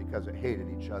split because it hated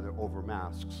each other over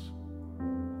masks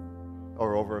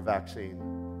or over a vaccine.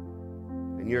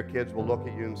 And your kids will look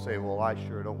at you and say, well, I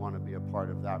sure don't want to be a part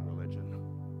of that religion.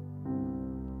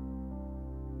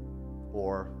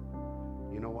 Or,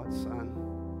 you know what,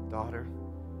 son, daughter?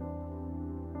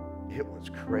 It was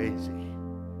crazy.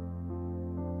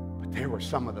 But they were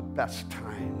some of the best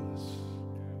times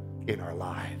in our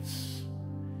lives.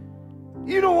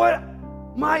 You know what?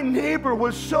 My neighbor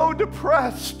was so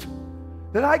depressed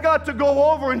that I got to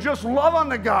go over and just love on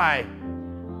the guy.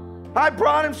 I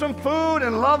brought him some food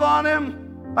and love on him.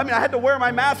 I mean, I had to wear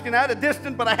my mask and at a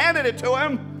distance, but I handed it to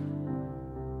him.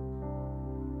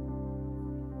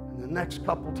 And the next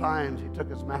couple times, he took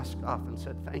his mask off and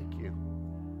said, thank you.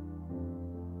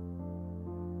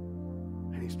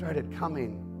 And he started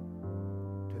coming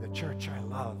to the church I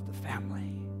love, the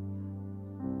family.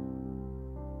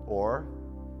 Or,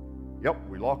 yep,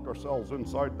 we locked ourselves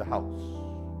inside the house.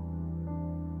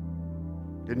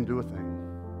 Didn't do a thing.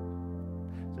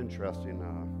 It's interesting.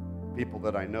 People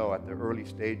that I know at the early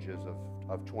stages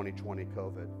of 2020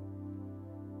 COVID.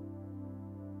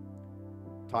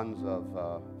 Tons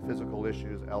of physical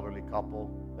issues, elderly couple.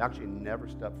 They actually never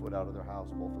stepped foot out of their house,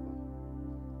 both of them.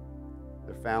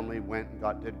 Their family went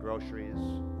and did groceries.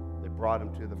 They brought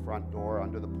them to the front door,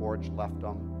 under the porch, left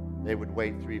them. They would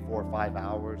wait 3, 4, 5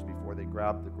 hours before they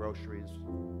grabbed the groceries,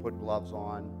 put gloves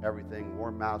on, everything,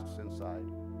 wore masks inside.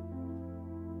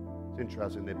 It's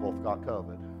interesting, they both got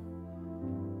COVID.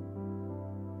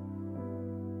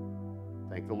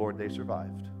 Thank the Lord they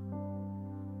survived.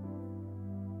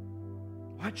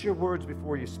 Watch your words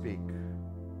before you speak.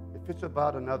 If it's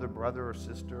about another brother or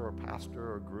sister or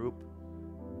pastor or group,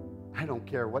 I don't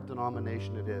care what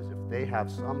denomination it is, if they have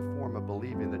some form of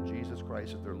believing that Jesus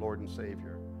Christ is their Lord and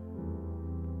Savior,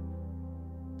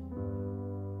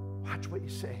 watch what you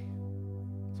say.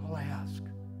 That's all I ask.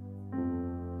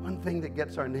 One thing that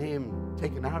gets our name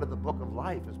taken out of the book of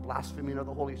life is blaspheming of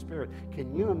the Holy Spirit.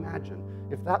 Can you imagine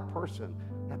if that person,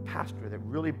 that pastor that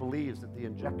really believes that the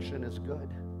injection is good,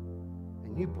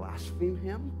 and you blaspheme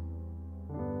him,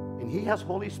 and he has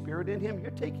Holy Spirit in him,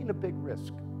 you're taking a big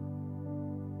risk.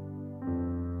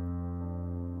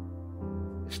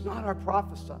 It's not our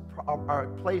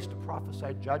place to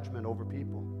prophesy judgment over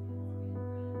people.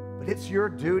 But it's your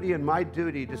duty and my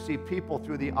duty to see people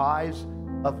through the eyes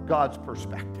of God's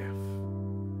perspective.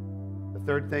 The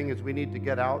third thing is we need to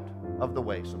get out of the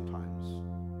way sometimes.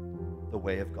 The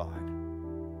way of God.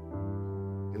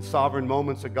 In sovereign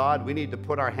moments of God, we need to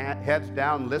put our heads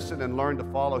down, listen, and learn to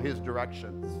follow His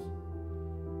directions.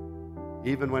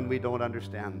 Even when we don't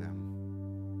understand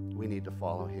them, we need to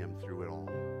follow Him through it all.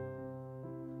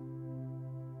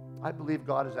 I believe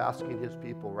God is asking His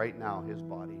people right now, His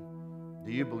body,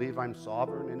 do you believe I'm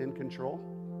sovereign and in control?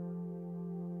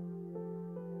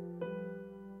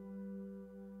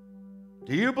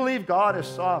 Do you believe God is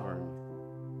sovereign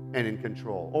and in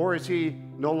control? Or is He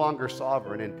no longer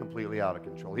sovereign and completely out of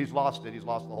control? He's lost it. He's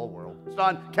lost the whole world. It's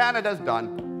done. Canada's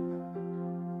done.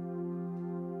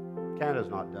 Canada's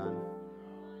not done.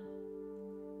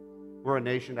 We're a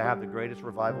nation to have the greatest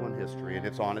revival in history, and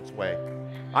it's on its way.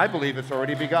 I believe it's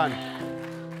already begun.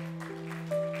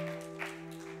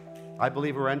 I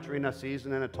believe we're entering a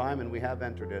season and a time, and we have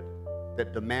entered it,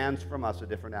 that demands from us a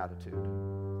different attitude.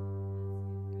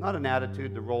 Not an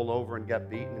attitude to roll over and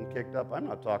get beaten and kicked up. I'm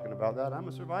not talking about that. I'm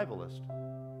a survivalist.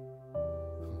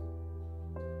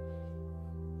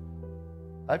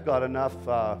 I've got enough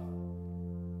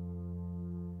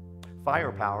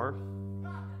firepower.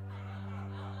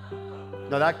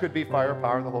 Now, that could be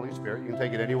firepower of the Holy Spirit. You can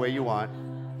take it any way you want.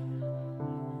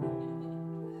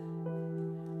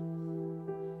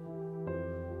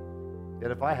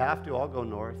 Yet if I have to, I'll go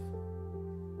north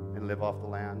and live off the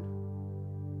land.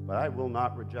 But I will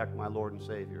not reject my Lord and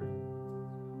Savior.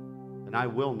 And I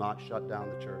will not shut down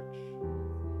the church.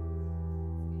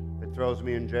 If it throws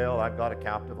me in jail, I've got a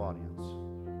captive audience.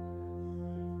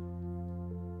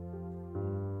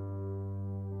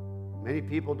 Many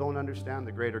people don't understand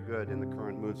the greater good in the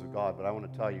current moves of God, but I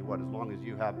want to tell you what, as long as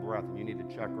you have breath, and you need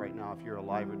to check right now if you're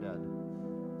alive or dead.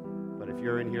 But if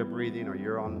you're in here breathing, or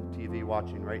you're on TV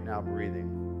watching right now breathing,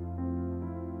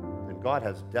 then God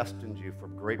has destined you for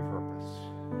great purpose.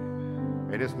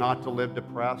 It is not to live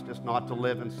depressed. It's not to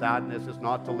live in sadness. It's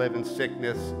not to live in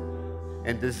sickness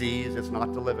and disease. It's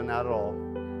not to live in that at all.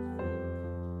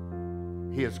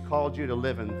 He has called you to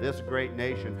live in this great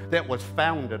nation that was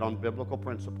founded on biblical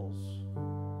principles.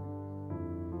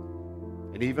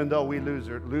 And even though we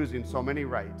are losing so many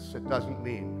rights, it doesn't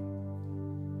mean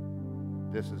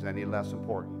this is any less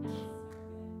important.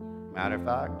 Matter of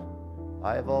fact,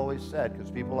 I have always said,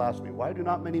 because people ask me, why do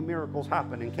not many miracles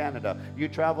happen in Canada? You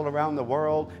travel around the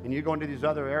world and you go into these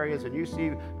other areas and you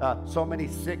see so many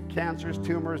sick cancers,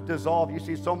 tumors dissolve. You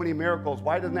see so many miracles.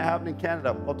 Why doesn't it happen in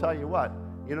Canada? I'll tell you what.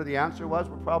 You know, the answer was,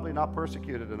 we're probably not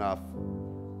persecuted enough.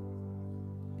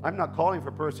 I'm not calling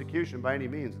for persecution by any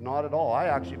means, not at all. I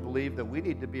actually believe that we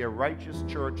need to be a righteous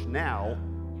church now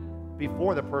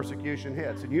before the persecution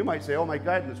hits. And you might say, oh my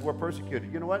goodness, we're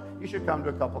persecuted. You know what? You should come to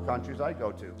a couple countries I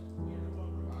go to.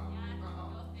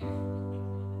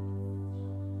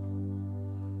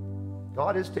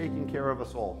 God is taking care of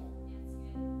us all.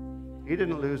 He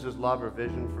didn't lose his love or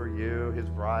vision for you, his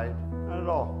bride. Not at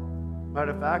all.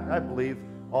 Matter of fact, I believe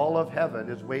all of heaven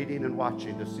is waiting and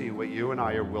watching to see what you and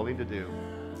I are willing to do.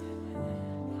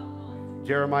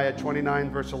 Jeremiah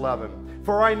 29, verse 11.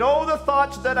 For I know the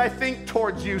thoughts that I think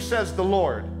towards you, says the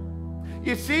Lord.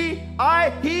 You see,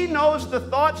 he knows the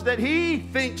thoughts that he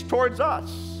thinks towards us.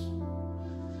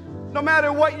 No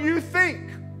matter what you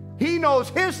think, he knows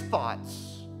his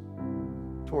thoughts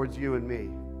towards you and me.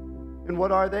 And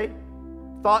what are they?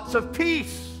 Thoughts of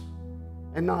peace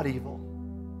and not evil.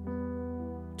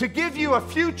 To give you a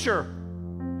future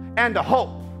and a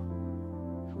hope.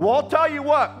 Well, I'll tell you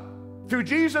what, through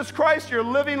Jesus Christ, your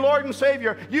living Lord and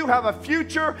Savior, you have a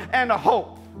future and a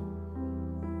hope.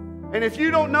 And if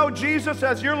you don't know Jesus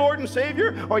as your Lord and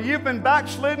Savior, or you've been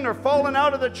backslidden or fallen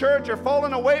out of the church or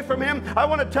fallen away from him, I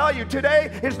want to tell you,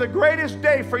 today is the greatest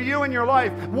day for you in your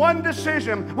life. One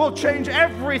decision will change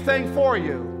everything for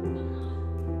you.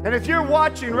 And if you're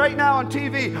watching right now on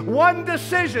TV, one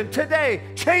decision today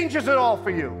changes it all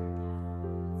for you.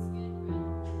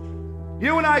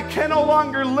 You and I can no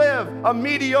longer live a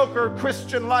mediocre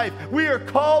Christian life. We are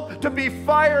called to be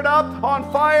fired up,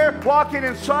 on fire, walking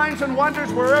in signs and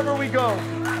wonders wherever we go.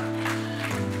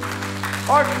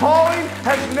 Our calling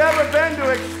has never been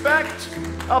to expect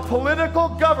a political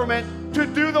government to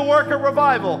do the work of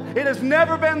revival. It has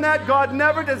never been that. God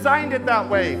never designed it that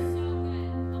way.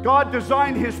 God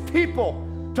designed his people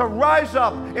to rise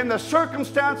up in the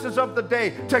circumstances of the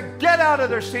day, to get out of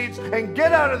their seats and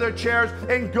get out of their chairs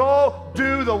and go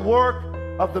do the work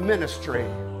of the ministry.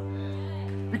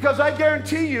 Because I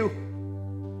guarantee you,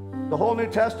 the whole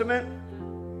New Testament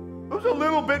was a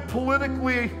little bit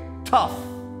politically tough.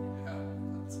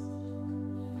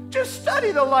 Just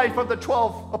study the life of the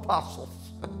 12 apostles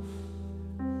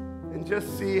and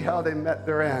just see how they met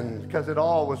their end, because it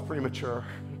all was premature.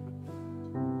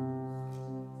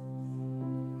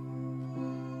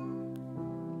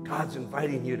 God's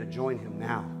inviting you to join him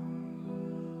now.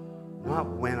 Not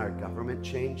when our government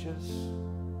changes.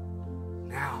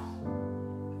 Now.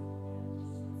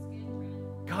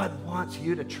 God wants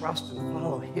you to trust and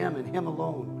follow him and him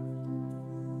alone.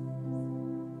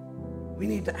 We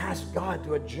need to ask God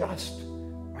to adjust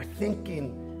our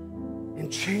thinking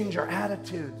and change our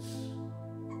attitudes.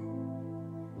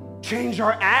 Change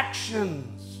our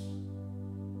actions.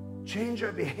 Change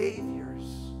our behaviors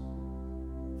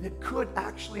that could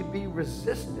actually be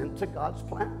resistant to God's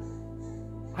plan.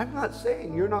 I'm not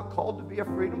saying you're not called to be a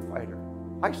freedom fighter.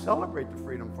 I celebrate the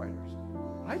freedom fighters.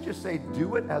 I just say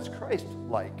do it as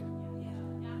Christ-like.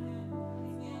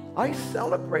 I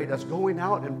celebrate us going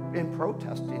out and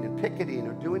protesting and picketing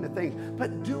or doing the things,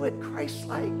 but do it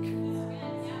Christ-like.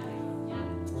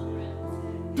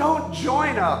 Don't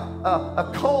join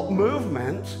a cult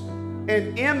movement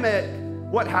and imitate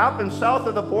what happened south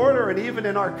of the border and even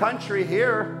in our country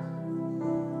here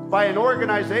by an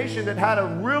organization that had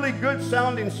a really good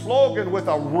sounding slogan with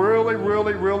a really,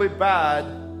 really, really bad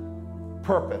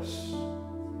purpose.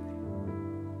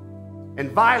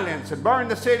 And violence, and burn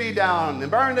the city down,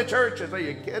 and burn the churches. Are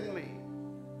you kidding me?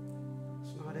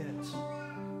 That's not it.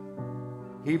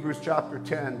 Hebrews chapter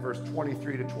 10, verse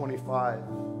 23 to 25.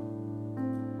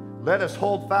 Let us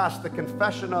hold fast the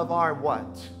confession of our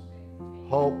what?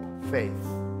 Hope, faith.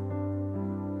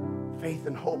 Faith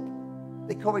and hope.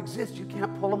 They coexist. You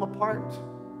can't pull them apart.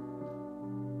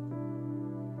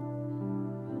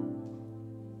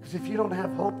 Because if you don't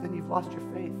have hope, then you've lost your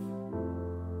faith.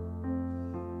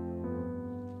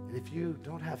 And if you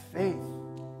don't have faith,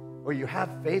 or you have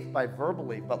faith by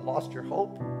verbally but lost your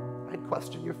hope, I'd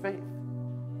question your faith.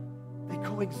 They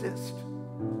coexist.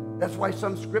 That's why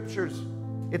some scriptures,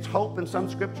 it's hope, and some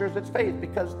scriptures it's faith,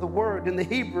 because the word in the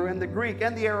Hebrew and the Greek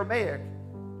and the Aramaic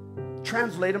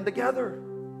translate them together.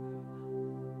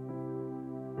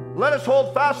 Let us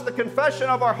hold fast the confession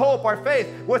of our hope, our faith,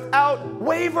 without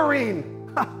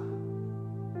wavering.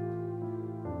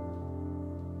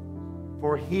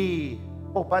 For he,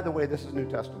 oh, by the way, this is New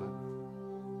Testament.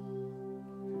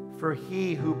 For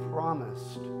he who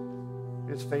promised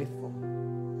is faithful.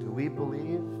 Do we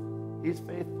believe he's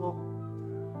faithful?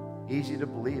 Easy to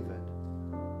believe it.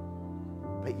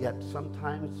 But yet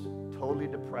sometimes totally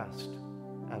depressed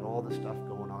at all the stuff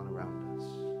going on around us.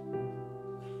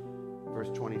 Verse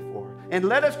 24. And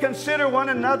let us consider one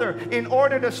another in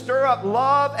order to stir up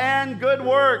love and good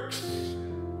works,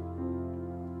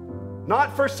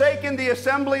 not forsaking the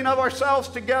assembling of ourselves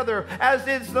together, as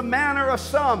is the manner of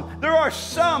some. There are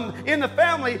some in the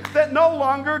family that no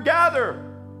longer gather.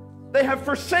 They have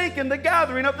forsaken the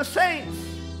gathering of the saints.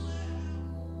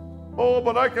 Oh,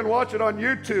 but I can watch it on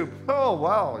YouTube. Oh,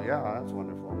 wow, yeah, that's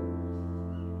wonderful.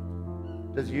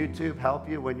 Does YouTube help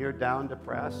you when you're down,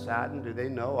 depressed, saddened? Do they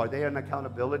know? Are they an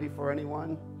accountability for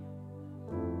anyone?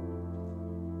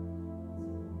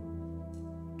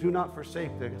 Do not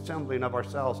forsake the assembling of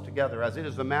ourselves together, as it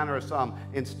is the manner of some.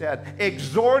 Instead,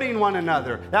 exhorting one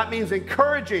another. That means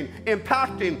encouraging,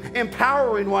 impacting,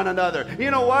 empowering one another.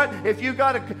 You know what? If you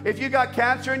got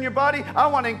cancer in your body, I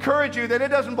want to encourage you that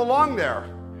it doesn't belong there.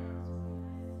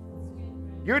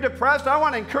 You're depressed, I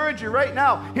want to encourage you right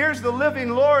now. Here's the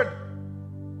living Lord.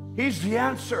 He's the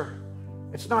answer.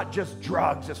 It's not just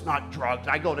drugs. It's not drugs.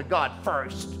 I go to God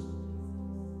first.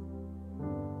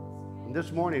 And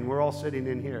this morning, we're all sitting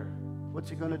in here. What's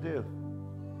he going to do?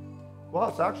 Well,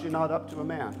 it's actually not up to a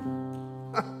man.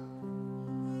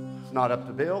 It's not up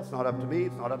to Bill. It's not up to me.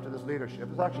 It's not up to this leadership.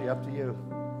 It's actually up to you.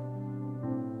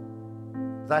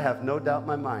 Because I have no doubt in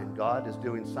my mind God is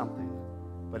doing something.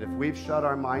 But if we've shut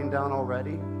our mind down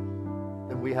already,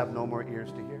 then we have no more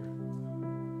ears to hear.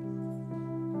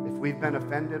 If we've been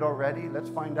offended already, let's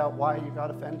find out why you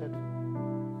got offended.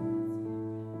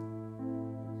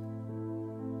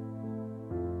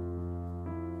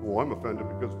 Well, I'm offended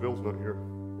because Bill's not here.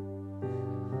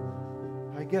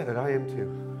 I get it. I am too.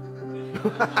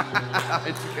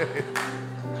 It's okay.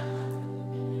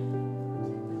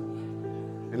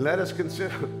 And let us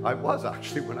consider, I was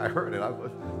actually, when I heard it,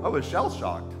 I was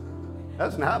shell-shocked. That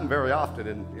doesn't happen very often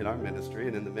in our ministry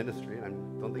and in the ministry, and I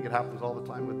don't think it happens all the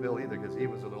time with Bill either, because he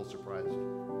was a little surprised.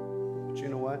 But you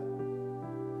know what?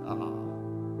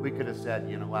 We could have said,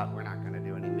 you know what, we're not going to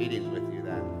do any meetings with you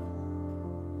then.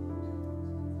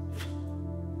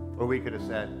 Or we could have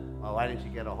said, well, why didn't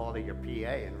you get a hold of your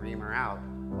PA and ream her out?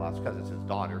 Well, it's because it's his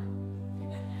daughter.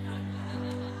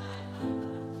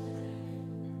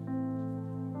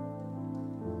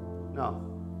 No.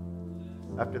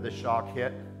 After the shock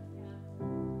hit,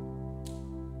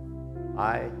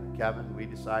 Kevin, we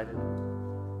decided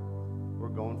we're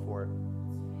going for it.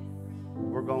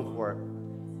 We're going for it.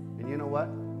 And you know what?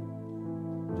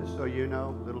 Just so you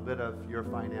know, a little bit of your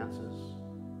finances.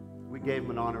 We gave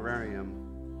him an honorarium,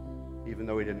 even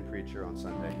though he didn't preach here on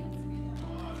Sunday.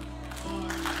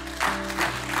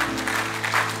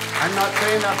 I'm not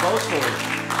saying that boastfully.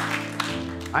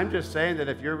 I'm just saying that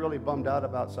if you're really bummed out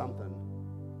about something,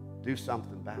 do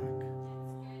something back.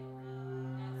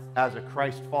 As a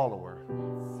Christ follower,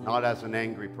 not as an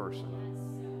angry person.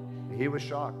 He was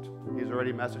shocked. He's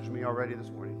already messaged me already this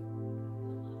morning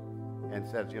and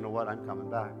says, you know what, I'm coming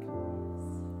back.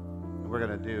 And we're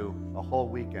going to do a whole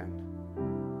weekend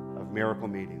of miracle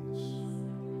meetings.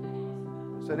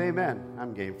 I said, amen.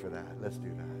 I'm game for that. Let's do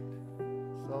that.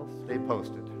 So stay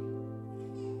posted.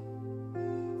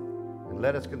 And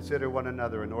let us consider one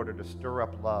another in order to stir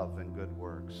up love and good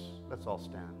works. Let's all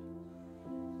stand.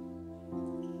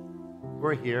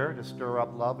 We're here to stir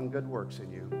up love and good works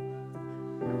in you.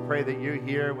 And pray that you're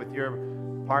here with your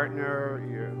partner,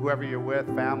 whoever you're with,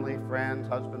 family, friends,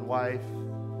 husband, wife,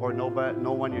 or no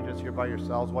one, you're just here by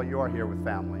yourselves. Well, you are here with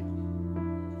family.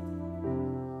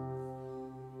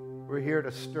 We're here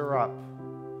to stir up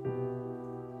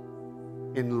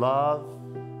in love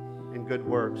and good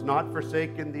works, not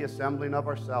forsaking the assembling of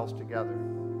ourselves together.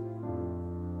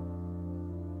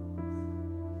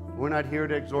 We're not here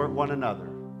to exhort one another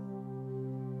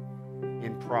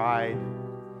in pride,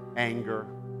 anger.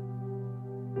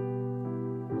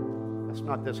 That's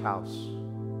not this house.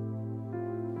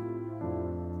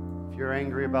 If you're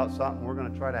angry about something, we're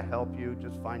going to try to help you.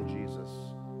 Just find Jesus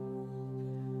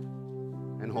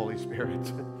and Holy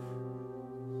Spirit.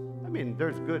 I mean,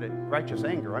 there's good at righteous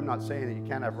anger. I'm not saying that you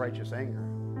can't have righteous anger.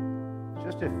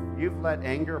 Just if you've let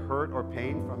anger, hurt, or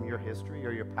pain from your history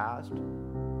or your past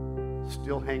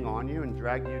still hang on you and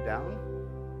drag you down,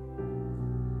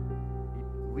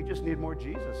 we just need more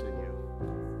Jesus in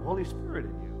you, Holy Spirit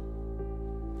in you.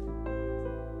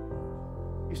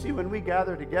 You see, when we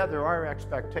gather together, our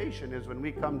expectation is when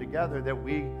we come together that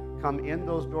we come in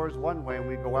those doors one way and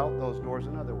we go out those doors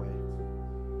another way.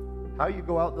 How you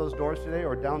go out those doors today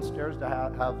or downstairs to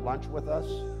have lunch with us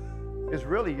is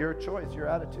really your choice, your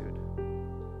attitude.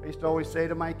 I used to always say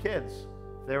to my kids,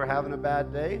 if they were having a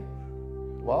bad day,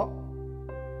 well,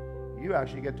 you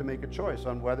actually get to make a choice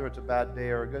on whether it's a bad day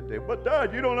or a good day. But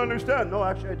Dad, you don't understand. No,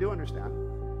 actually I do understand.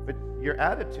 But your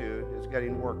attitude is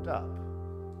getting worked up.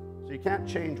 So you can't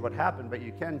change what happened, but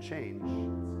you can change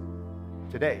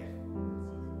today.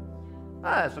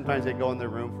 Sometimes they go in their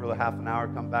room for a half an hour,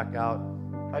 come back out.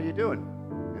 How you doing?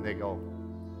 And they go,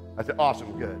 I said,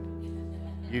 awesome, good.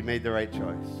 You made the right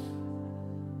choice.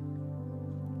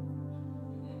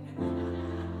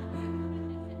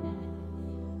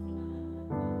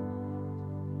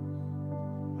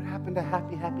 What happened to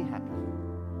happy, happy, happy?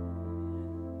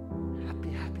 Happy,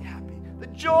 happy, happy. The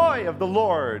joy of the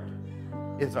Lord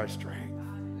is our strength.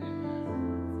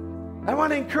 I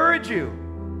want to encourage you,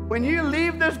 when you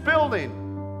leave this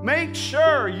building, make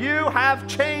sure you have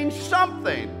changed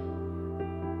something,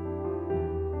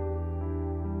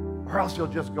 or else you'll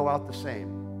just go out the same.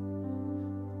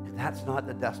 And that's not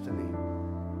the destiny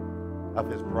of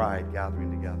his bride gathering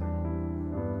together.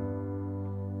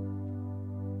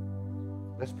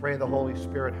 Let's pray the Holy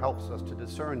Spirit helps us to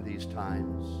discern these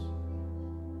times,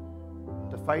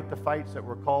 to fight the fights that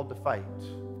we're called to fight.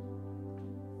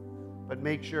 But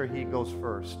make sure he goes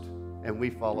first and we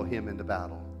follow him into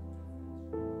battle.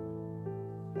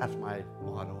 That's my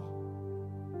motto.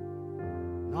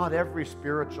 Not every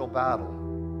spiritual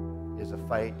battle is a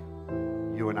fight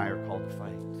you and I are called to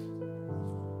fight.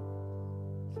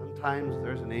 Sometimes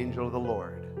there's an angel of the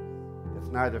Lord that's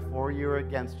neither for you or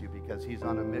against you because he's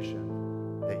on a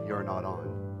mission that you're not on.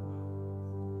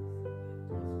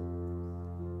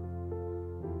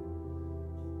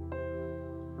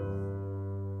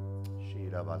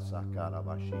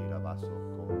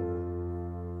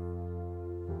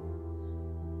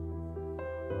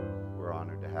 We're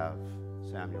honored to have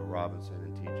Samuel Robinson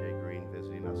and T.J. Green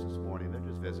visiting us this morning. They're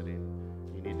just visiting.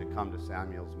 You need to come to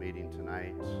Samuel's meeting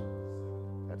tonight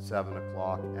at 7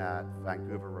 o'clock at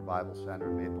Vancouver Revival Center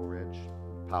in Maple Ridge.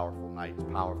 Powerful nights,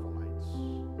 powerful nights.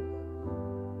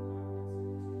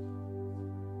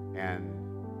 And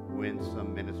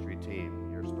Winsome Ministry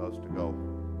Team, you're supposed to go.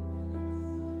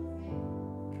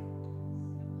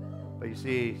 But you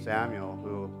see, Samuel,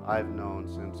 who I've known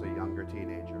since a younger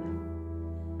teenager,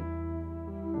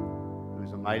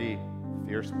 who's a mighty,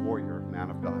 fierce warrior,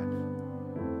 man of God.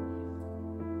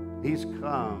 He's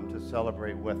come to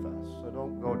celebrate with us, so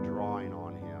don't go drawing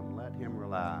on him. Let him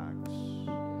relax.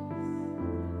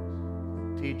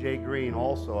 T.J. Green,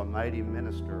 also a mighty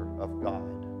minister of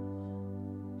God.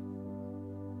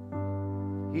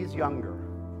 He's younger.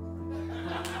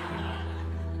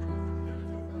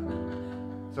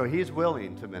 So he's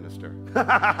willing to minister.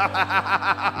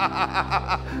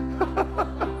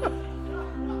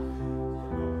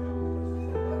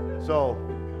 So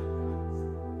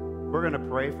we're going to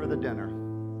pray for the dinner.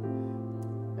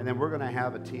 And then we're going to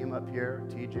have a team up here.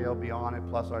 TJ will be on it,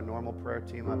 plus our normal prayer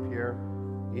team up here.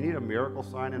 You need a miracle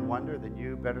sign and wonder, then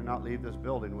you better not leave this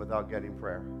building without getting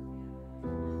prayer.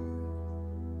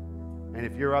 And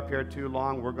if you're up here too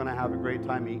long, we're going to have a great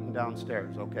time eating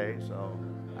downstairs, okay? So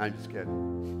I'm just kidding.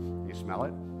 You smell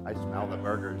it? I smell the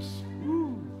burgers.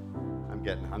 I'm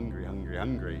getting hungry, hungry,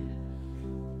 hungry.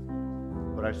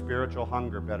 But our spiritual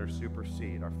hunger better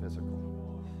supersede our physical.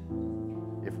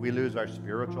 If we lose our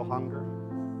spiritual hunger,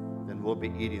 then we'll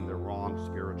be eating the wrong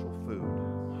spiritual food.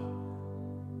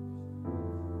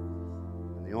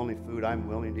 And the only food I'm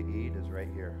willing to eat is right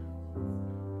here,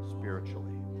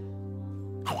 spiritually.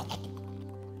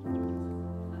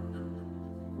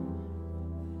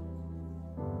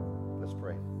 Let's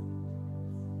pray.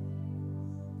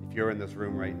 If you're in this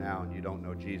room right now and you don't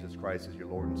know Jesus Christ as your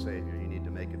Lord and Savior, you need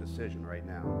to make a decision right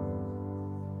now.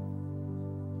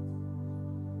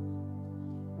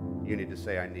 You need to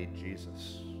say, I need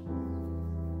Jesus.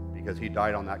 Because he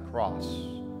died on that cross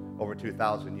over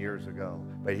 2,000 years ago.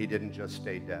 But he didn't just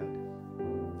stay dead.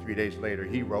 3 days later,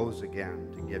 he rose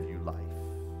again to give you life.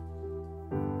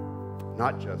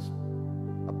 Not just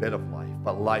a bit of life,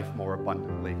 but life more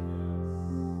abundantly.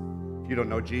 If you don't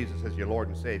know Jesus as your Lord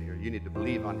and Savior, you need to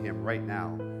believe on him right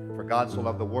now. For God so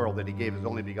loved the world that he gave his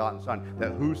only begotten Son,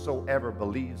 that whosoever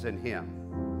believes in him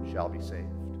shall be saved.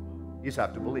 You just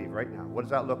have to believe right now. What does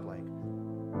that look like?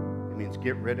 It means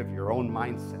get rid of your own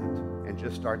mindset and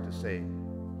just start to say,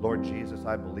 Lord Jesus,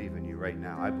 I believe in you right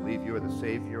now. I believe you are the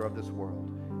Savior of this world.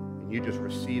 And you just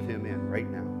receive him in right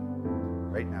now.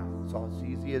 Right now. It's all as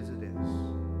easy as it is.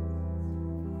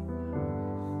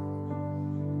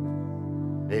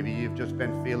 Maybe you've just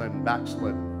been feeling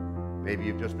backslidden. Maybe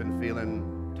you've just been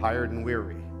feeling tired and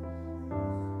weary.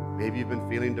 Maybe you've been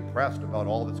feeling depressed about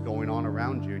all that's going on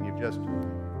around you, and you've just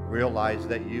realized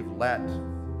that you've let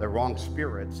the wrong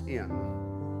spirits in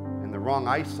and the wrong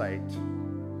eyesight.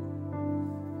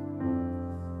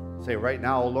 Say right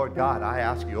now, oh Lord God, I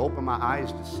ask you, open my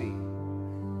eyes to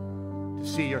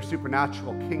see your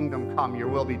supernatural kingdom come, your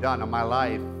will be done in my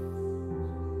life.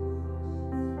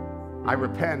 I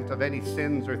repent of any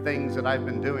sins or things that I've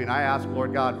been doing. I ask,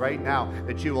 Lord God, right now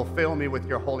that you will fill me with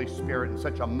your Holy Spirit in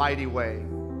such a mighty way.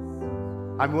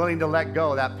 I'm willing to let go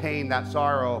of that pain, that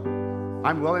sorrow.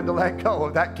 I'm willing to let go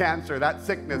of that cancer, that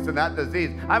sickness, and that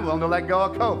disease. I'm willing to let go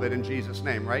of COVID in Jesus'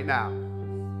 name right now.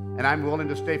 And I'm willing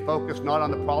to stay focused not on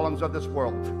the problems of this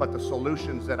world, but the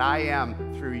solutions that I am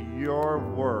through your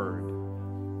word.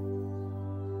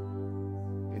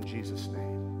 In Jesus'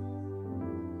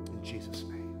 name. In Jesus'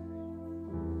 name.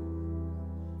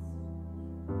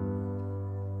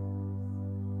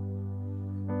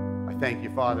 Thank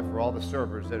you, Father, for all the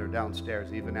servers that are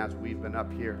downstairs, even as we've been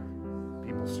up here,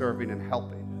 people serving and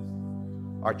helping.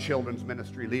 Our children's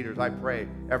ministry leaders, I pray,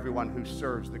 everyone who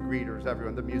serves, the greeters,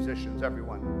 everyone, the musicians,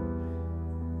 everyone.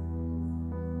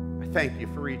 I thank you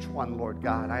for each one, Lord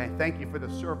God. I thank you for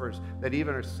the servers that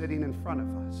even are sitting in front of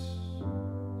us,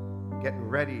 getting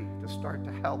ready to start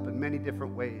to help in many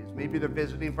different ways. Maybe they're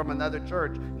visiting from another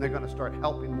church and they're going to start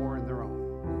helping more in their own.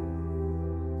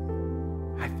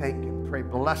 I thank and pray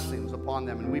blessings upon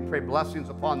them, and we pray blessings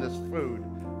upon this food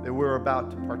that we're about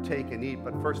to partake and eat.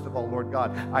 But first of all, Lord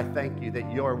God, I thank you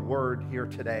that your word here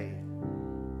today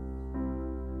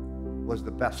was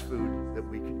the best food that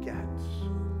we could get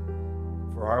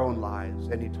for our own lives.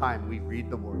 Anytime we read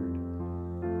the word,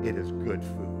 it is good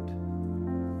food.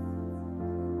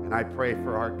 And I pray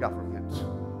for our government.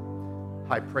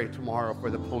 I pray tomorrow for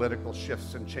the political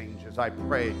shifts and changes. I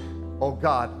pray, oh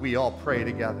God, we all pray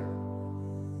together.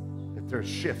 There's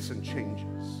shifts and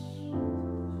changes.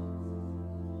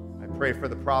 I pray for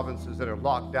the provinces that are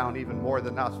locked down even more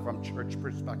than us from church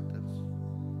perspectives.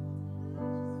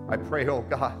 I pray, oh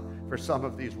God, for some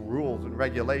of these rules and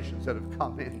regulations that have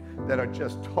come in that are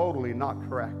just totally not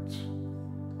correct.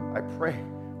 I pray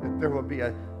that there will be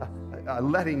a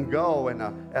letting go and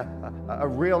a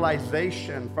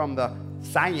realization from the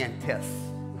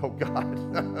scientists, oh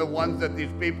God, the ones that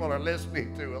these people are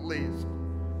listening to at least.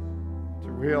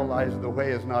 Realize the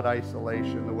way is not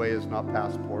isolation, the way is not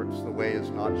passports, the way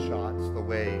is not shots, the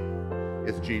way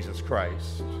is Jesus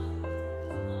Christ.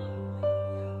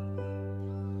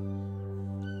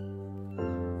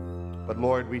 But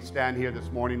Lord, we stand here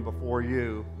this morning before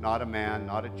you, not a man,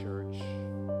 not a church,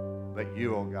 but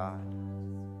you, oh God.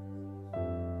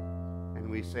 And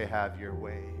we say, have your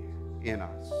way in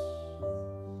us.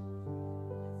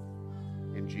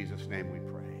 In Jesus' name we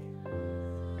pray.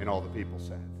 And all the people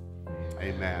said,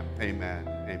 amen, amen,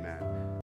 amen.